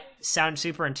might not sound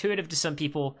super intuitive to some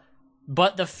people,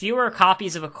 but the fewer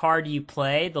copies of a card you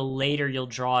play, the later you'll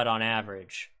draw it on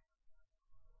average.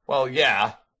 Well,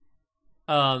 yeah.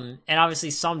 And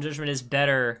obviously Solemn Judgment is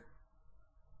better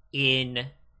in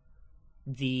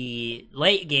the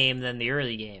late game than the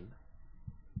early game.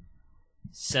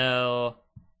 So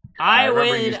I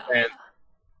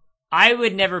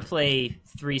would never play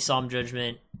 3 Solemn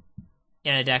Judgment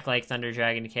in a deck like Thunder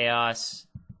Dragon Chaos.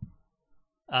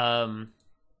 I don't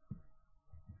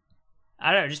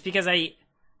know, just because I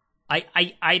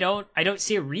don't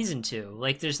see a reason to.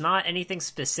 Like, there's not anything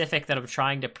specific that I'm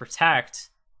trying to protect.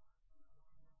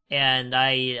 And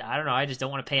I don't know, I just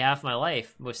don't want to pay half my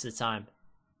life most of the time.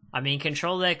 I mean,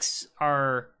 control decks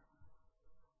are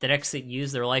the decks that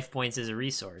use their life points as a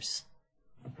resource.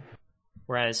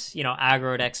 Whereas,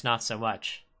 aggro decks, not so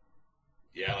much.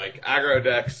 Yeah, like aggro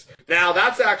decks. Now,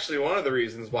 that's actually one of the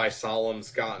reasons why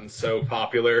Solemn's gotten so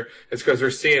popular. It's because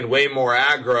we're seeing way more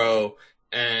aggro,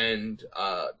 and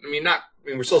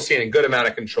we're still seeing a good amount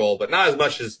of control, but not as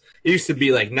much as it used to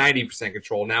be. Like 90%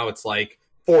 control. Now it's like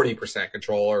 40%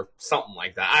 control or something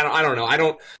like that. I don't know.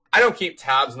 I don't keep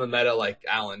tabs in the meta like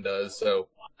Alan does. So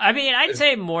I mean, I'd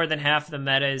say more than half of the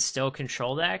meta is still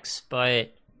control decks,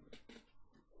 but.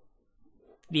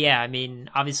 Yeah, I mean,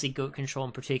 obviously Goat Control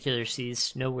in particular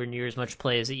sees nowhere near as much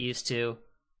play as it used to.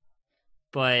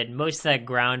 But most of that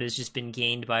ground has just been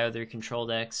gained by other control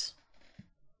decks.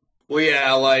 Well,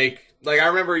 yeah, like I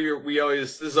remember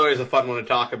this is always a fun one to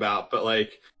talk about, but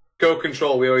like Goat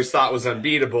Control we always thought was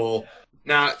unbeatable.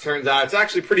 Now it turns out it's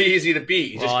actually pretty easy to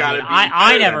beat. You just gotta beat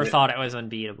I never thought it was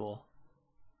unbeatable.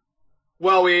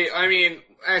 Well,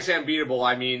 I say unbeatable,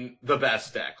 I mean the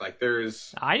best deck. Like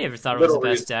I never thought it was the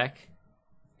best deck.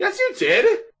 Yes, you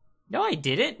did. No, I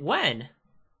didn't. When?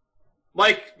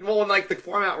 When the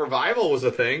format revival was a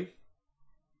thing.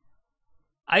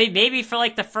 I mean, maybe for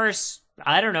like the first,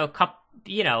 I don't know,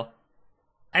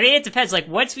 I mean, it depends. Like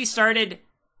once we started,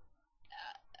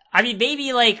 I mean,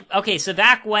 maybe like okay, so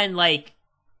back when like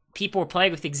people were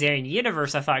playing with Xarian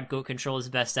Universe, I thought Goat Control was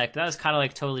the best deck. But that was kind of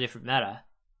like totally different meta.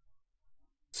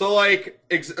 So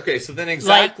so then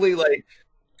exactly go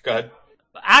ahead.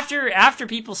 After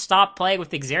people stopped playing with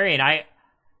Xarian, I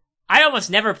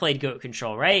almost never played Goat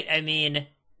Control, right? I mean,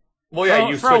 well,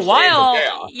 yeah, for a while,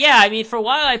 yeah. I mean, for a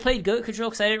while I played Goat Control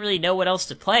because I didn't really know what else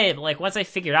to play. But like once I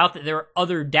figured out that there were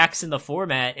other decks in the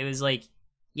format, it was like,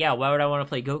 yeah, why would I want to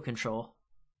play Goat Control?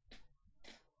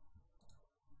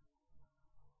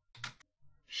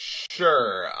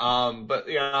 Sure, but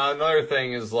another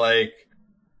thing is like.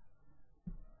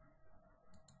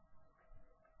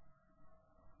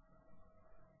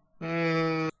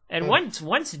 And once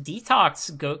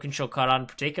Detox Goat Control caught on in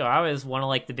particular, I was one of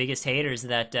like the biggest haters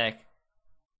of that deck.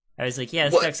 I was like, yeah,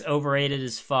 this deck's overrated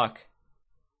as fuck.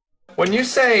 When you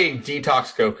say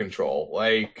Detox Goat Control,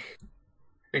 like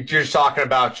you're just talking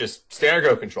about just standard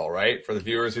Goat Control, right? For the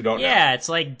viewers who don't know. Yeah, it's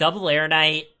like double Air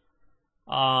Knight,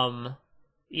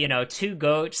 2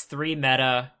 goats, 3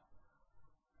 meta,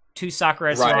 2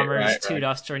 Sakuretsu Armors, 2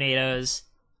 Dust Tornadoes,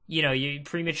 you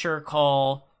Premature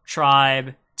Call,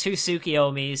 Tribe, 2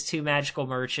 Tsukiomis, 2 Magical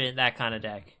Merchant, that kind of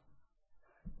deck.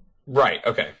 Right,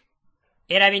 okay.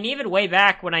 And I mean, even way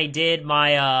back when I did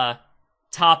my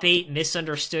top 8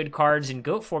 misunderstood cards in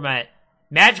GOAT format,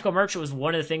 Magical Merchant was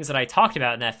one of the things that I talked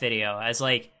about in that video as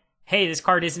like, hey, this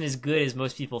card isn't as good as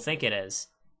most people think it is.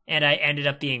 And I ended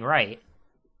up being right.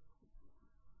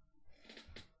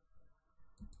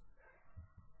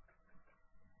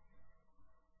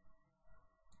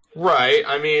 Right,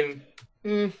 I mean...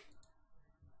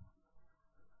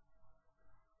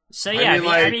 So yeah,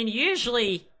 I mean,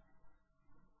 usually...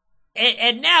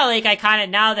 And now, like,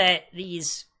 now that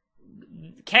these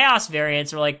Chaos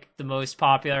variants are, like, the most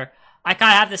popular, I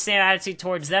kind of have the same attitude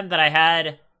towards them that I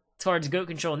had towards Goat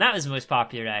Control, and that was the most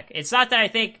popular deck. It's not that I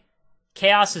think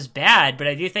Chaos is bad, but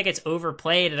I do think it's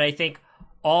overplayed, and I think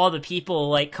all the people,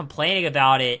 like, complaining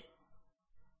about it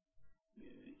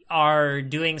are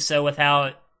doing so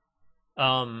without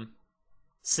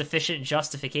sufficient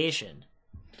justification.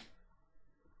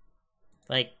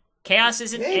 Like, Chaos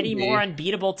isn't any more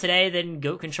unbeatable today than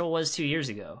Goat Control was 2 years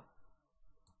ago.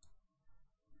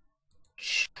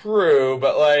 True,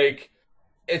 but, like,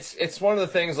 it's one of the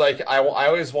things, like, I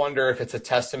always wonder if it's a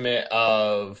testament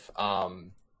of,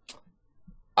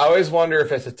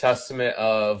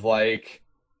 like,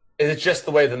 is it just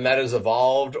the way the meta's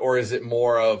evolved, or is it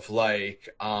more of, like,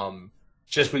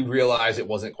 just we realize it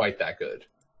wasn't quite that good?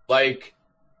 Like...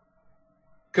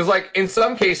 Because, like, in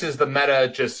some cases, the meta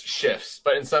just shifts,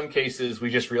 but in some cases, we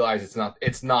just realize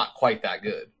it's not quite that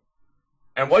good.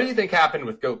 And what do you think happened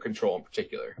with Goat Control in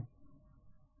particular?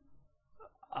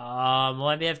 Well,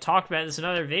 I mean, I've talked about this in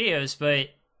other videos, but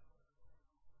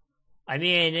I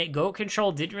mean, Goat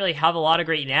Control didn't really have a lot of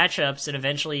great matchups, and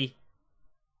eventually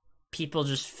people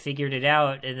just figured it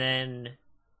out and then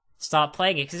stopped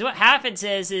playing it. Because what happens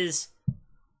is,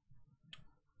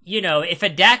 you know, if a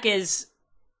deck is...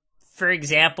 For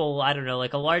example, I don't know,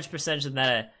 like a large percentage of the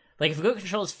meta, like if Goat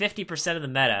Control is 50% of the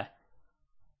meta,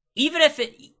 even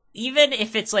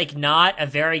if it's like not a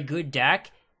very good deck,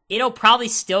 it'll probably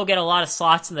still get a lot of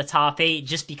slots in the top 8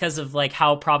 just because of like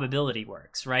how probability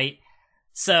works, right?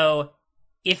 So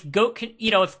if Goat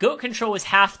Control was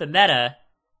half the meta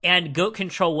and Goat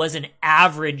Control was an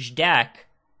average deck,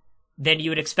 then you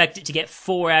would expect it to get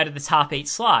 4 out of the top 8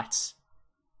 slots.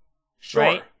 Sure.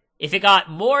 Right? If it got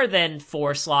more than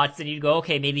 4 slots, then you'd go,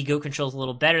 okay, maybe Goat Control is a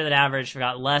little better than average. If it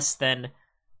got less than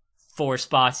 4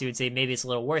 spots, you would say maybe it's a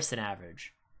little worse than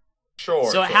average.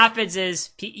 Sure. So what happens is,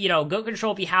 you know, Goat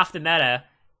Control will be half the meta.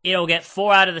 It'll get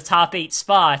 4 out of the top 8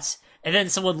 spots, and then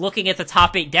someone looking at the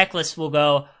top 8 deck list will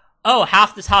go, oh,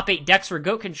 half the top 8 decks were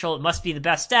Goat Control, it must be the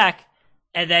best deck.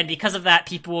 And then because of that,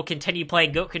 people will continue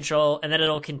playing Goat Control, and then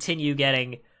it'll continue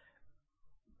getting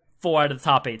 4 out of the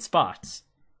top 8 spots.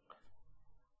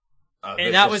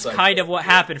 And that was kind of what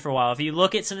happened for a while. If you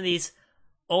look at some of these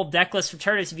old deck lists from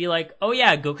tournaments, you'd be like, oh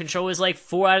yeah, Goat Control was like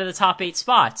 4 out of the top 8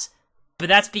 spots. But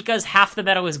that's because half the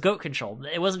meta was Goat Control.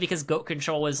 It wasn't because Goat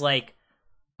Control was like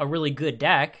a really good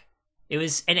deck. It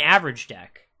was an average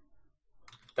deck.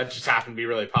 That just happened to be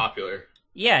really popular.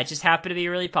 Yeah, it just happened to be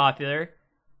really popular.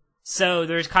 So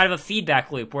there's kind of a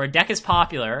feedback loop where a deck is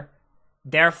popular,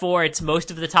 therefore it's most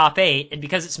of the top 8, and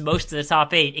because it's most of the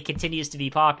top 8, it continues to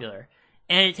be popular.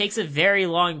 And it takes a very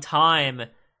long time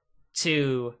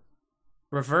to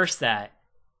reverse that.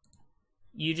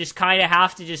 You just kind of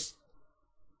have to just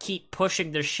keep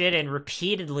pushing their shit in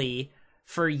repeatedly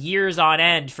for years on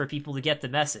end for people to get the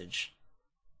message.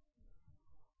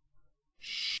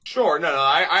 Sure, no,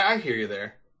 I hear you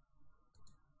there.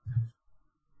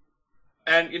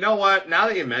 And you know what? Now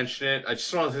that you mention it, I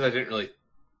just one of the things I didn't really...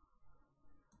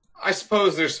 I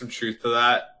suppose there's some truth to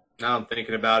that, now I'm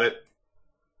thinking about it.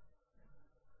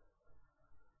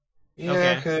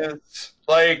 Yeah, because,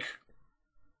 like,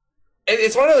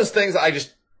 it's one of those things I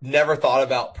just never thought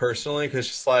about personally, because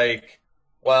just like,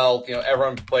 well, you know,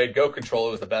 everyone played Goat Control,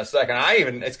 it was the best deck,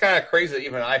 and it's kind of crazy that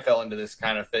even I fell into this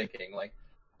kind of thinking. Like,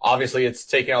 obviously it's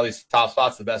taking all these top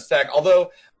spots, the best deck,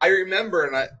 although I remember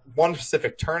in one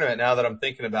specific tournament, now that I'm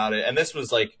thinking about it, and this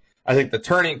was like, I think the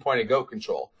turning point of Goat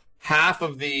Control. Half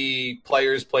of the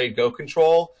players played Goat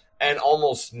Control, and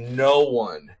almost no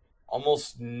one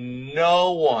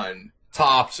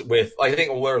topped with, I think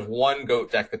there was one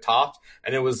Goat deck that topped,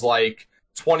 and it was like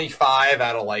 25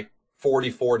 out of like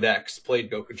 44 decks played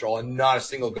Goat Control, and not a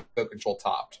single Goat Control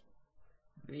topped.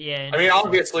 Yeah. I mean,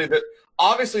 obviously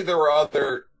there were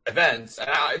other events, and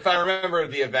if I remember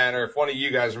the event, or if one of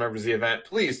you guys remembers the event,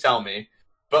 please tell me.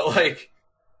 But like,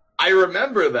 I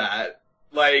remember that,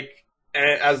 like,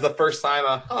 as the first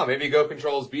time, maybe Goat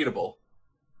Control is beatable.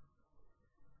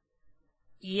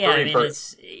 Yeah, I mean,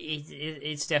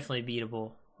 it's definitely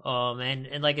beatable.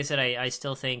 And like I said, I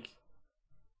still think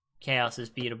Chaos is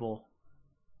beatable.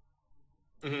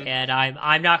 Mhm. And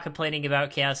I'm not complaining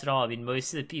about Chaos at all. I mean,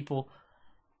 most of the people,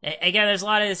 again, there's a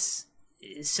lot of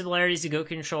similarities to Goat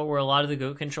Control, where a lot of the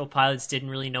Goat Control pilots didn't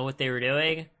really know what they were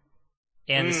doing.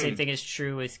 And the same thing is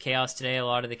true with Chaos today. A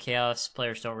lot of the Chaos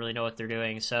players don't really know what they're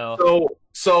doing. So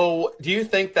do you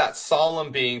think that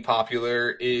Solemn being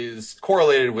popular is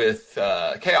correlated with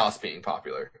Chaos being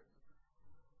popular?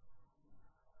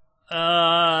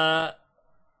 I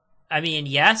mean,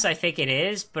 yes, I think it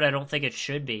is, but I don't think it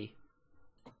should be.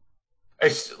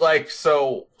 It's like,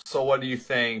 so what do you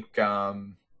think? I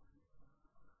mean,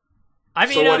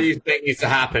 So what do you think needs to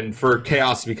happen for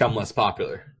Chaos to become less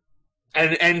popular?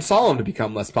 And Solemn to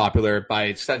become less popular by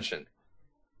extension?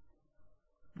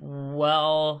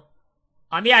 well,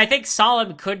 I mean, I think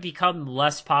Solemn could become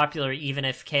less popular even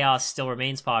if Chaos still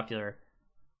remains popular.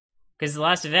 Because the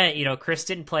last event, Chris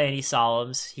didn't play any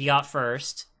Solemns. He got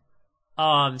first.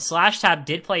 Slash Tab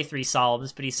did play 3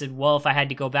 Solemns, but he said, well, if I had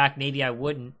to go back, maybe I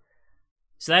wouldn't.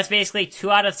 So that's basically 2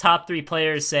 out of the top 3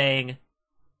 players saying,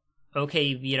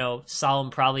 okay, Solemn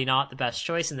probably not the best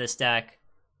choice in this deck.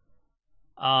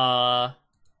 I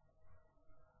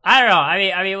don't know.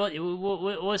 I mean,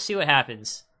 we'll see what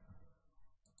happens.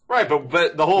 Right,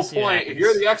 but the whole point, if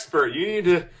you're the expert, you need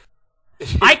to.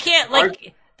 I can't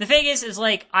the thing is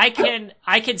like I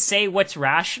can say what's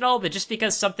rational, but just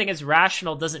because something is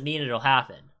rational doesn't mean it'll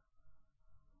happen.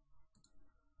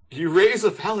 You raise a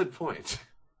valid point.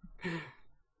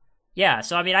 Yeah,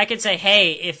 so I mean, I could say,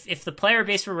 hey, if the player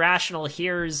base were rational,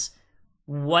 here's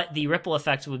what the ripple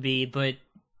effect would be, but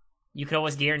you can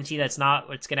almost guarantee that's not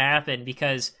what's going to happen,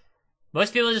 because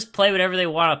most people just play whatever they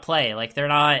want to play. Like, they're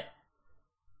not,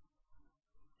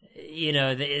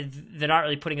 they're not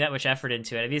really putting that much effort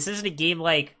into it. I mean, this isn't a game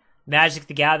like Magic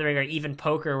the Gathering or even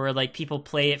poker where, like, people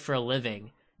play it for a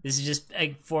living. This is just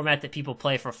a format that people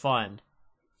play for fun.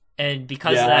 And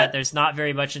because of that, there's not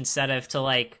very much incentive to,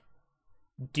 like,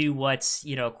 do what's,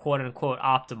 quote-unquote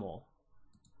optimal.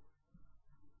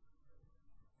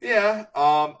 Yeah,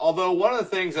 although one of the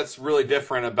things that's really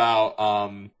different about,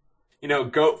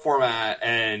 GOAT format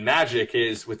and Magic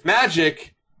is, with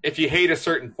Magic, if you hate a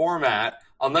certain format,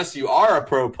 unless you are a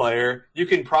pro player, you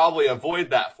can probably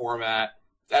avoid that format,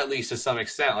 at least to some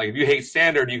extent. Like, if you hate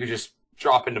Standard, you could just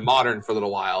drop into Modern for a little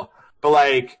while. But,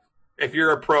 like, if you're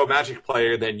a pro Magic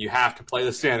player, then you have to play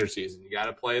the Standard season. You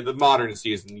gotta play the Modern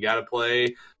season. You gotta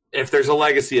play, if there's a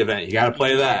Legacy event, you gotta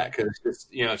play that, because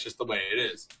it's just the way it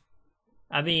is.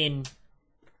 I mean,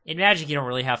 in Magic, you don't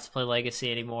really have to play Legacy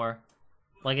anymore.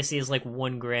 Legacy is like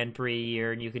 1 Grand Prix a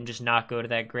year, and you can just not go to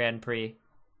that Grand Prix.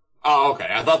 Oh, okay.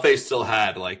 I thought they still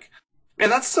had, like... Man,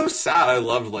 that's so sad. I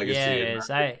loved Legacy. Yeah, it is.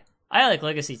 I like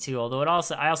Legacy, too, although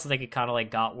I also think it kind of,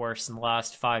 like, got worse in the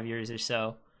last 5 years or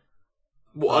so.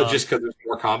 Well, just because there's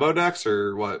more combo decks,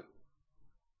 or what?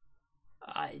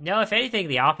 No, if anything,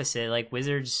 the opposite. Like,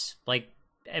 Wizards, like,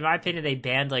 in my opinion, they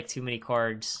banned, like, too many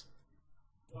cards.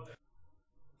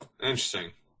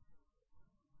 Interesting.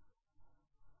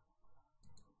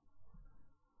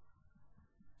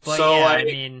 But so, yeah, like, I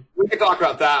mean, we can talk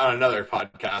about that on another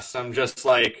podcast. I'm just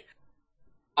like,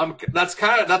 that's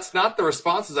not the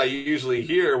responses I usually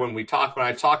hear when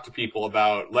I talk to people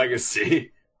about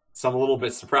Legacy. So I'm a little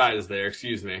bit surprised there.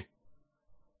 Excuse me.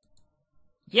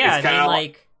 Yeah, I mean,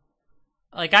 like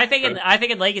I think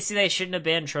in Legacy they shouldn't have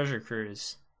banned Treasure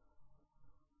Cruise.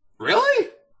 Really?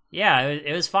 Yeah,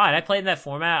 it was fine. I played in that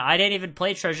format. I didn't even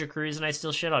play Treasure Cruise, and I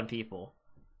still shit on people.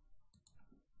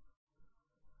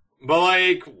 But,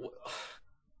 like,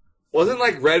 wasn't,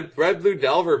 like, Red Blue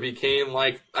Delver became,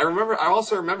 like... I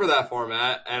also remember that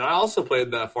format, and I also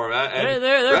played that format. And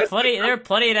there are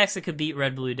plenty of decks that could beat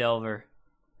Red Blue Delver.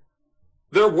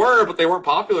 There were, but they weren't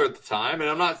popular at the time, and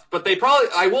I'm not... But they probably...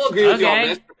 I will agree with you on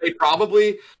this. They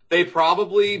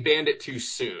probably banned it too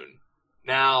soon.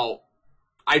 Now,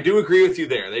 I do agree with you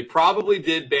there. They probably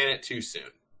did ban it too soon.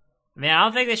 Man, I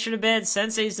don't think they should have banned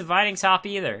Sensei's Dividing Top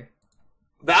either.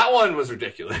 That one was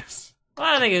ridiculous. Well,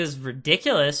 I don't think it was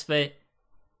ridiculous, but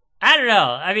I don't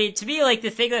know. I mean, to me, like,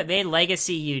 the thing that made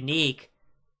Legacy unique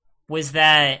was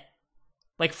that,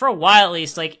 like, for a while at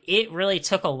least, like, it really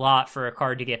took a lot for a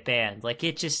card to get banned. Like,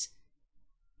 it just,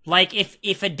 like,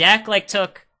 if a deck, like,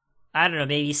 took, I don't know,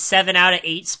 maybe 7 out of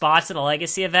 8 spots in a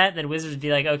Legacy event, then Wizards would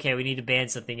be like, okay, we need to ban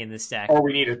something in this deck. Or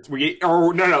we need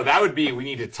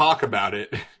to talk about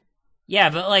it. Yeah,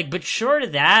 but short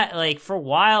of that, like, for a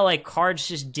while, like, cards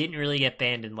just didn't really get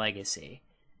banned in Legacy.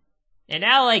 And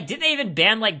now, like, didn't they even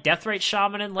ban, like, Deathrite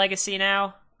Shaman in Legacy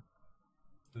now?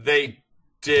 They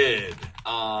did.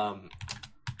 I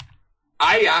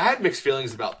had mixed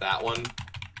feelings about that one.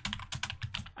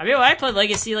 I mean, when I played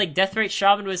Legacy, like, Deathrite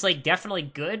Shaman was, like, definitely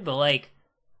good, but, like,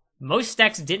 most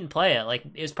decks didn't play it. Like,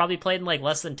 it was probably played in, like,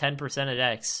 less than 10% of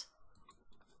decks.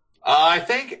 I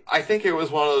think it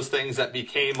was one of those things that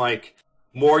became, like,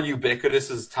 more ubiquitous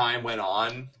as time went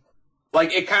on.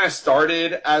 Like, it kind of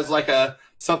started as, like,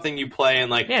 something you play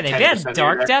in, like, Yeah, they 10% banned of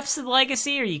Dark your Depths in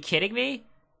Legacy? Are you kidding me?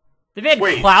 They banned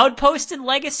Wait. Cloud Post in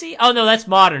Legacy? Oh, no, that's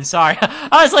Modern, sorry.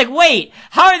 I was like, wait,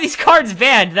 how are these cards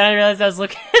banned? Then I realized I was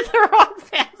looking at the wrong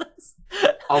ban list.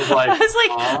 I was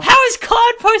like, how is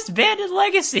Cloud Post banned in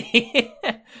Legacy?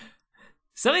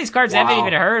 Some of these cards I haven't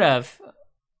even heard of.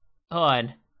 Hold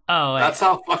on. Oh, wait. That's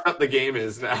how fucked up the game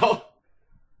is now.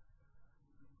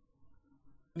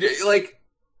 Like,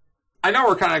 I know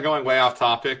we're kind of going way off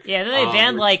topic. Yeah, then they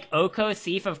banned, like, Oko,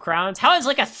 Thief of Crowns. How is,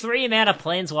 like, a 3-mana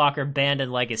Planeswalker banned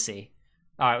in Legacy?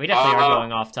 Alright, we definitely are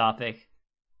going off topic.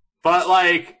 But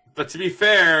to be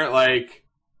fair, like,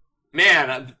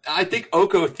 man, I think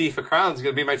Oko, Thief of Crowns is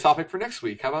going to be my topic for next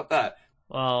week. How about that?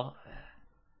 Well,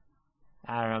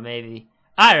 I don't know, maybe.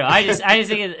 I don't know, I just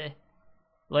think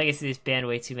Legacy just banned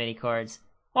way too many cards.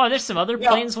 Oh, there's some other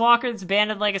Planeswalker that's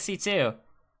banned in Legacy, too.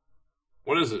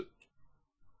 What is it?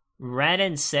 Ren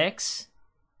and 6?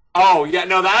 Oh, yeah,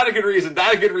 no, that had a good reason.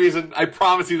 That had a good reason. I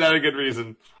promise you that had a good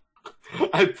reason.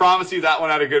 I promise you that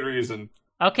one had a good reason.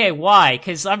 Okay, why?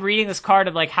 Because I'm reading this card,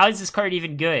 I'm like, how is this card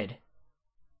even good?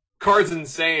 Card's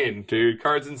insane, dude.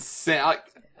 Card's insane.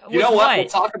 You With know what? what? We'll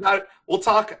talk about it. We'll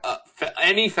talk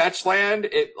any fetch land,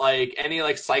 any,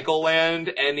 like, cycle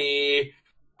land, any...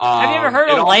 Have you ever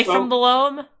heard of Life from the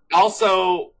Loam?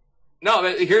 Also, no,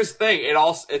 here's the thing. It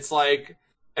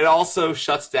also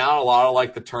shuts down a lot of,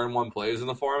 like, the turn 1 plays in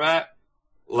the format.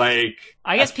 Like,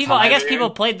 I guess people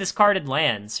played this card in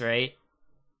lands, right?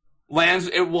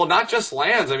 Lands, well, not just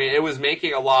lands. I mean, it was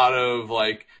making a lot of,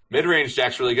 like, mid-range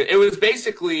decks really good. It was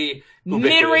basically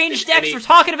mid-range decks? We're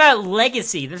talking about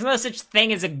Legacy. There's no such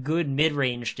thing as a good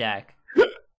mid-range deck.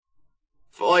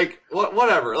 Like,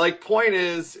 whatever. Like, point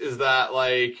is that,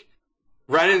 like,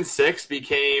 Ren and 6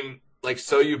 became, like,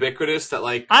 so ubiquitous that,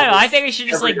 like... I don't know, I think we should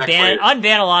just, like,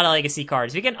 unban a lot of Legacy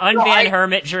cards. We can unban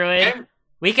Hermit Druid.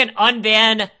 We can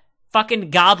unban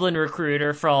fucking Goblin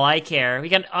Recruiter for all I care. We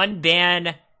can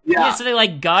unban something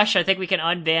like Gush. I think we can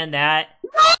unban that.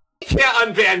 You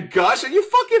can't unban Gush. Are you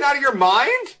fucking out of your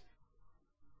mind?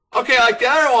 Okay, like, the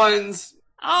other ones...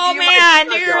 Oh man,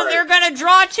 they're gonna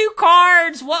draw 2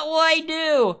 cards. What will I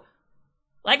do?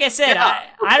 Like I said,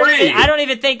 I don't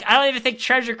even think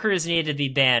Treasure Cruise needed to be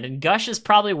banned, and Gush is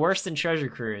probably worse than Treasure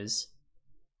Cruise.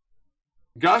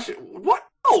 Gush, what?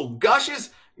 No, Gush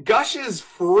is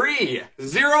free.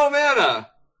 0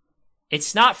 mana.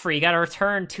 It's not free. You gotta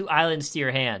return 2 islands to your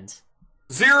hand.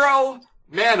 0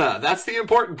 mana. That's the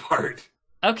important part.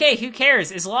 Okay, who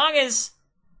cares? As long as,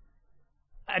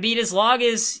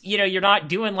 you know, you're not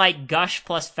doing, like, Gush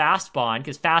plus Fast Bond,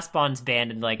 because Fast Bond's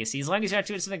banned in Legacy. As long as you're not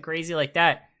doing something crazy like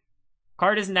that,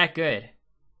 card isn't that good.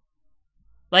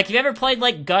 Like, if you ever played,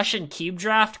 like, Gush and Cube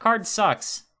Draft, card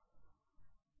sucks.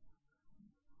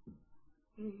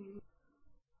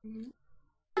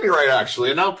 You're right,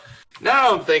 actually. Now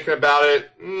I'm thinking about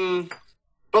it.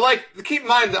 But, like, keep in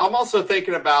mind, I'm also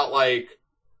thinking about, like,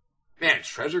 man,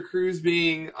 Treasure Cruise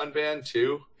being unbanned,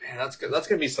 too. Man, that's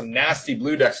gonna be some nasty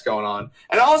blue decks going on.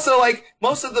 And also, like,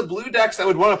 most of the blue decks that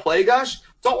would want to play Gush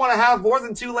don't want to have more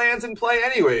than 2 lands in play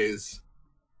anyways.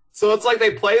 So it's like they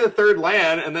play the 3rd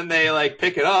land, and then they, like,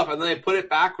 pick it up, and then they put it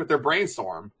back with their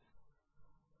Brainstorm.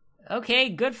 Okay,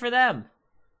 good for them.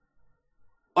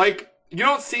 Like, you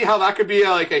don't see how that could be,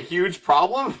 a huge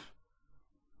problem?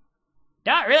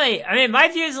 Not really. I mean, my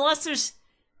view is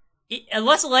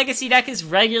unless a Legacy deck is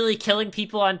regularly killing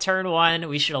people on turn 1,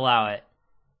 we should allow it.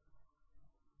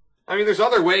 I mean, there's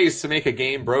other ways to make a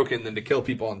game broken than to kill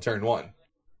people on turn 1.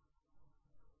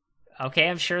 Okay,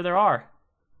 I'm sure there are.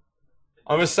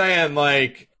 I'm just saying,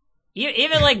 like...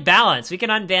 Even, like, Balance. We can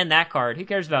unban that card. Who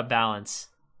cares about Balance?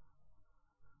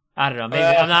 I don't know. Maybe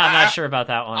I'm not sure about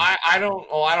that one. I don't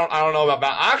know about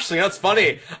Balance. Actually, that's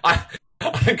funny.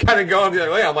 I'm kind of going the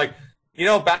other way. I'm like, you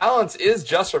know, Balance is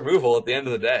just removal at the end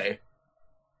of the day.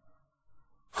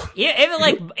 Yeah,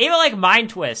 even like Mind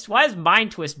Twist. Why is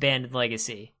Mind Twist banned in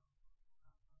Legacy?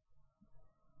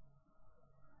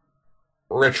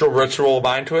 Ritual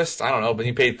Mind Twist? I don't know, but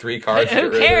you paid 3 cards.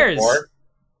 Who cares?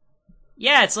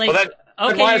 Yeah, it's like,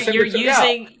 okay, you're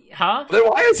using... Huh? Then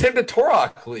why is Hymn to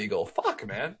Torok legal? Fuck,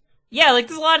 man. Yeah, like,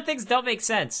 there's a lot of things that don't make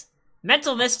sense.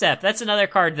 Mental Misstep, that's another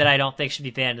card that I don't think should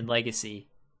be banned in Legacy.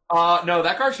 No,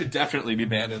 that card should definitely be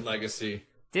banned in Legacy.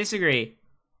 Disagree.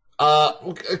 Are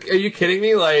you kidding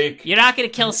me? Like... You're not gonna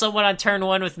kill someone on turn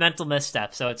 1 with Mental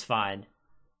Misstep, so it's fine.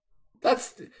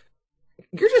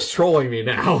 You're just trolling me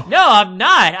now. No, I'm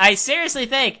not. I seriously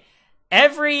think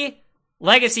every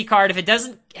legacy card, if it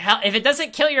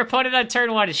doesn't kill your opponent on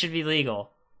turn 1, it should be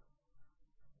legal.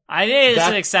 I think there's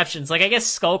some exceptions. Like, I guess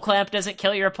Skull Clamp doesn't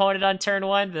kill your opponent on turn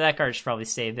 1, but that card should probably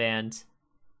stay banned.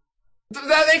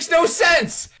 That makes no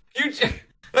sense!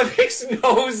 That makes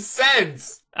no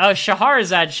sense! Oh,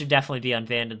 Shahrazad should definitely be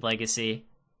unbanned in Legacy.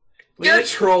 You're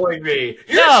trolling me!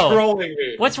 You're trolling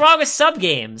me! What's wrong with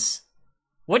sub-games?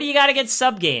 What do you got against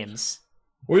sub-games?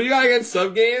 What do you got against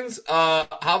sub-games? How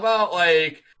about,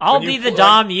 like... I'll be the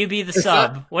Dom, you be the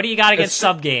sub. What do you got against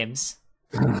sub-games?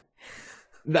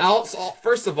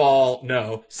 First of all,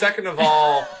 no. Second of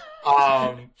all,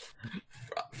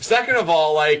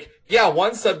 like, yeah,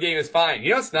 one sub-game is fine.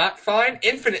 You know what's not fine?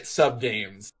 Infinite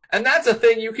sub-games. And that's a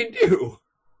thing you can do.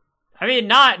 I mean,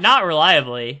 not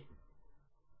reliably.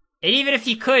 And even if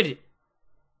you could...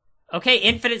 Okay,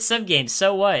 infinite sub-games,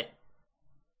 so what?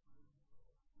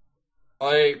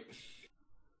 Like...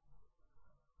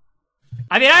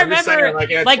 I mean, I remember,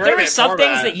 saying, like there were some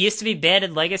things that used to be banned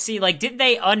in Legacy. Like, didn't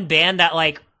they unban that,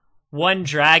 like, one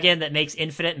dragon that makes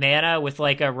infinite mana with,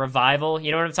 like, a revival?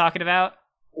 You know what I'm talking about?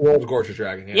 World Gorger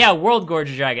Dragon, yeah. Yeah, World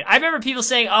Gorger Dragon. I remember people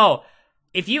saying, oh,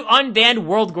 if you unbanned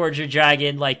World Gorger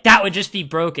Dragon, like, that would just be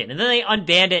broken. And then they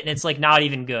unbanned it, and it's, like, not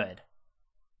even good.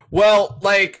 Well,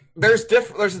 like, there's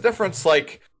a difference,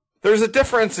 like, there's a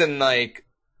difference in, like,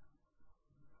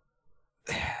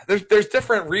 there's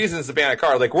different reasons to ban a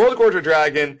card. Like, World Gorger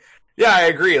Dragon, yeah, I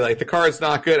agree, like, the card's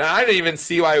not good. And I didn't even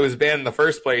see why it was banned in the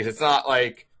first place. It's not,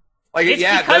 like it's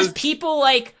yeah, because people,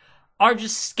 like, are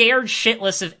just scared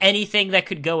shitless of anything that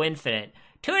could go infinite.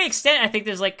 To an extent, I think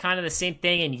there's, like, kind of the same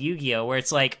thing in Yu-Gi-Oh! Where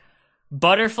it's, like,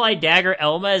 Butterfly Dagger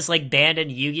Elma is, like, banned in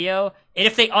Yu-Gi-Oh! And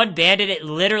if they unbanned it, it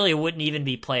literally wouldn't even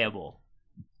be playable.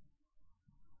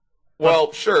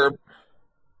 Well, sure.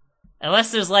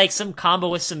 Unless there's, like, some combo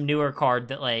with some newer card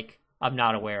that, like, I'm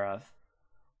not aware of.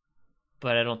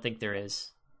 But I don't think there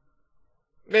is.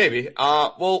 Maybe.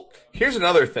 Well, here's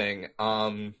another thing.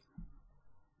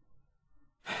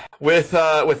 With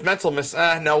Mental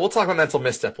no, we'll talk about Mental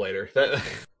Misstep later.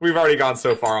 We've already gone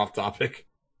so far off topic.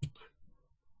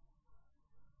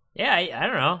 Yeah, I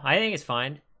don't know. I think it's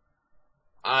fine.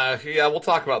 Yeah, we'll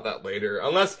talk about that later.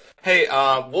 Unless, hey,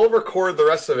 we'll record the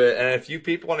rest of it, and if you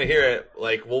people want to hear it,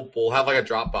 like, we'll have, like, a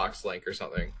Dropbox link or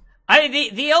something.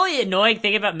 The only annoying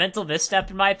thing about Mental Misstep,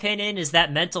 in my opinion, is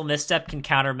that Mental Misstep can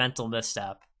counter Mental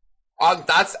Misstep.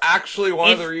 That's actually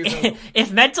one of the reasons.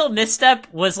 If Mental Misstep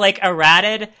was, like,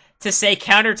 errated to say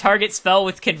counter target spell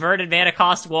with converted mana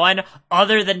cost 1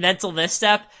 other than Mental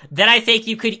Misstep, then I think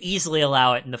you could easily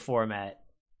allow it in the format.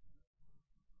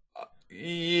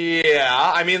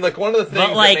 Yeah, I mean, like, one of the things.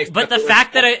 But, like, but the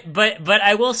fact that but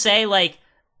I will say, like,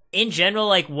 in general,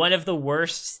 like, one of the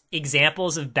worst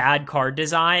examples of bad card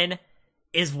design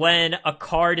is when a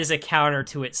card is a counter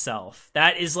to itself.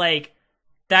 That is, like,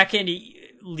 that can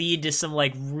lead to some,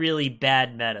 like, really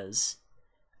bad metas.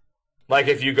 Like,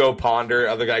 if you go Ponder,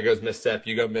 other guy goes Misstep,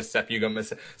 you go Misstep, you go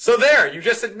Misstep. So there, you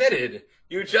just admitted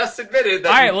that.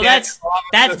 All right, well,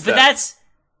 that's.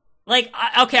 Like,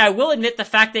 okay, I will admit the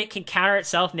fact that it can counter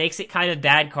itself makes it kind of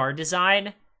bad card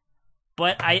design,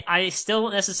 but I still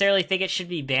don't necessarily think it should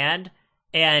be banned.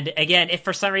 And again, if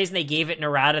for some reason they gave it an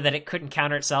errata that it couldn't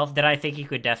counter itself, then I think you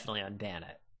could definitely unban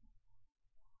it.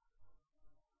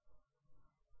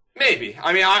 Maybe.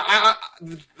 I mean,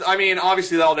 I mean,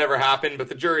 obviously that'll never happen, but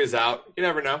the jury's out. You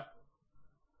never know.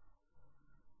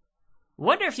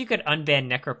 Wonder if you could unban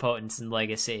Necropotence in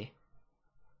Legacy.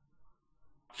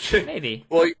 Maybe.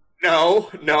 Well,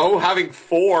 no. Having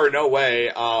 4, no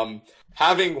way.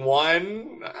 Having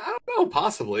 1, I don't know,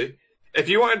 possibly. If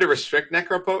you wanted to restrict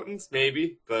Necropotence,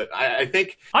 maybe. But I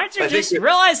think... Aren't you just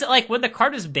realize that, like, when the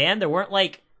card was banned, there weren't,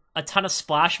 like, a ton of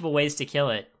splashable ways to kill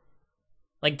it.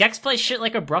 Like, Dex plays shit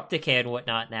like Abrupt Decay and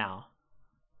whatnot now.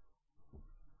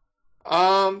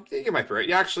 I think you might be right.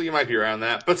 Yeah, actually, you might be around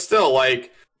that. But still,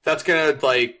 like, that's gonna,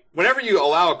 like... Whenever you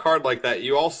allow a card like that,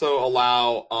 you also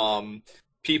allow,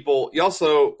 you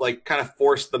also, like, kind of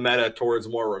force the meta towards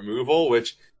more removal,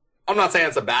 which I'm not saying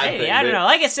it's a bad thing. I don't know.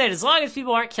 Like I said, as long as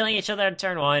people aren't killing each other on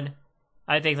turn 1,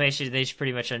 I think they should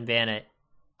pretty much unban it.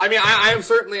 I mean, I am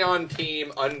certainly on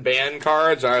team unban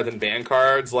cards rather than ban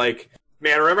cards. Like,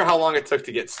 man, remember how long it took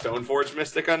to get Stoneforge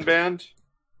Mystic unbanned?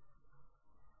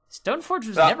 Stoneforge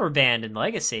was never banned in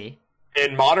Legacy.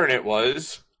 In Modern it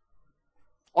was.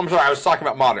 I'm sorry, I was talking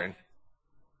about Modern.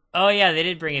 Oh yeah, they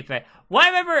did bring it back. Well, I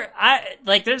remember,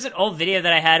 there's an old video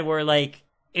that I had where, like,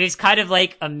 it was kind of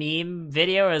like a meme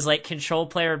video. It was like Control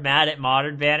Player mad at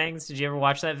Modern bannings. Did you ever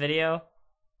watch that video?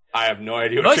 I have no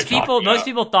idea what you're talking about. Most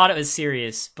people thought it was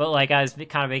serious, but like I was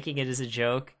kind of making it as a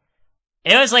joke.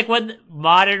 It was like when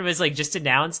Modern was like just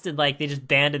announced and like they just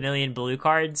banned 1 million blue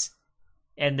cards,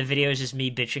 and the video is just me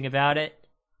bitching about it.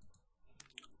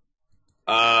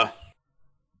 There's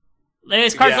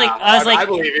cards like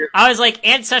I was like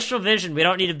Ancestral Vision, we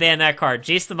don't need to ban that card.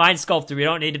 Jace the Mind Sculptor, we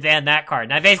don't need to ban that card.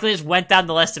 And I basically just went down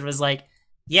the list and was like,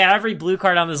 yeah, every blue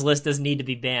card on this list doesn't need to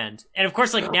be banned. And of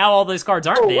course, like now all those cards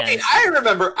aren't banned. Wait, I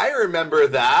remember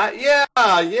that. Yeah.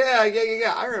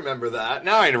 I remember that.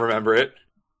 Now I remember it.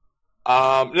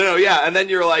 Yeah. And then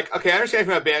you're like, okay, I understand if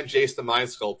you want to ban Jace the Mind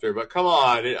Sculptor, but come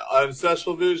on,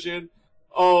 Ancestral Vision.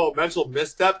 Oh, Mental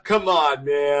Misstep. Come on,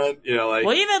 man. You know, like.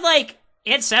 Well, even like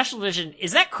Ancestral Vision,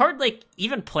 is that card like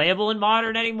even playable in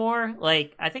Modern anymore?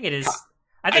 Like, I think it is.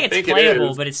 I think it's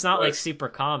playable, but it's not like super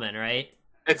common, right?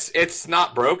 It's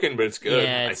not broken, but it's good.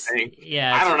 Yeah, I think.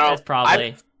 Yeah, I don't know. It's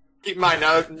probably. Keep in mind,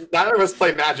 none of us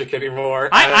play Magic anymore.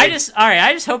 I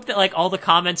just hope that like all the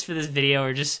comments for this video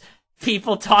are just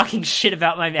people talking shit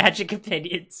about my Magic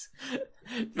opinions.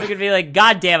 They're gonna be like,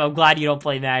 God damn, I'm glad you don't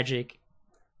play Magic.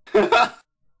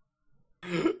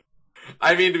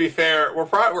 I mean, to be fair, we're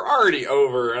already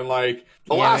over, and like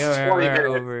the last 20 minutes,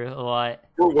 over a lot.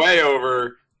 We're way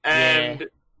over, and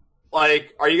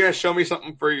like, are you gonna show me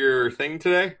something for your thing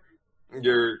today?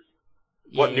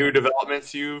 What new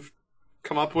developments you've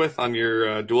come up with on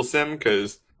your dual sim?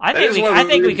 Because I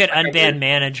think we could unban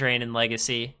Mana Drain in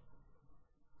Legacy.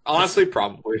 Honestly,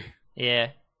 probably. Yeah.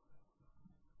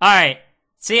 All right.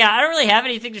 So yeah, I don't really have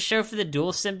anything to show for the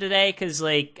dual sim today because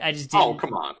like I just didn't. Oh,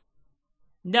 come on.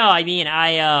 No, I mean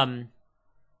I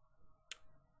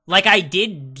I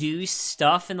did do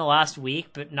stuff in the last week,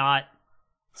 but not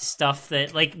stuff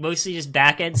that like mostly just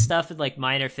back end stuff and like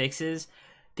minor fixes.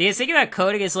 Because thinking about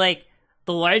coding is like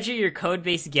the larger your code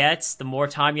base gets, the more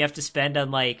time you have to spend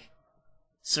on like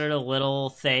sort of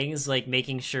little things like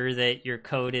making sure that your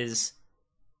code is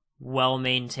well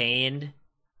maintained.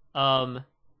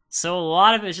 So a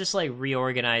lot of it's just like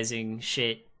reorganizing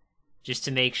shit just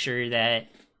to make sure that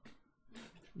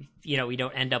we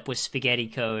don't end up with spaghetti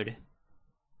code.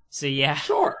 So yeah.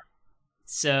 Sure.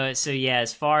 So yeah,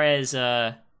 as far as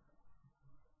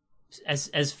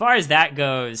far as that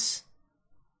goes,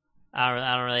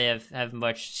 I don't really have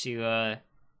much to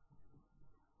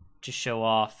show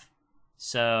off.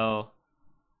 So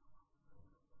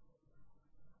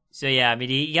yeah, I mean,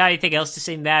 you got anything else to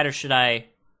say, Matt, or should I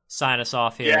sign us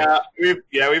off here? We've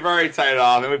already signed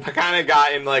off, and we kind of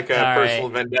got in like a personal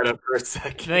vendetta for a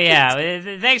second. But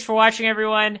yeah, thanks for watching,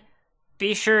 everyone.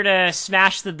 Be sure to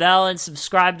smash the bell and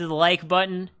subscribe to the like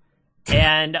button,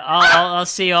 and I'll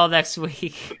see you all next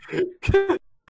week.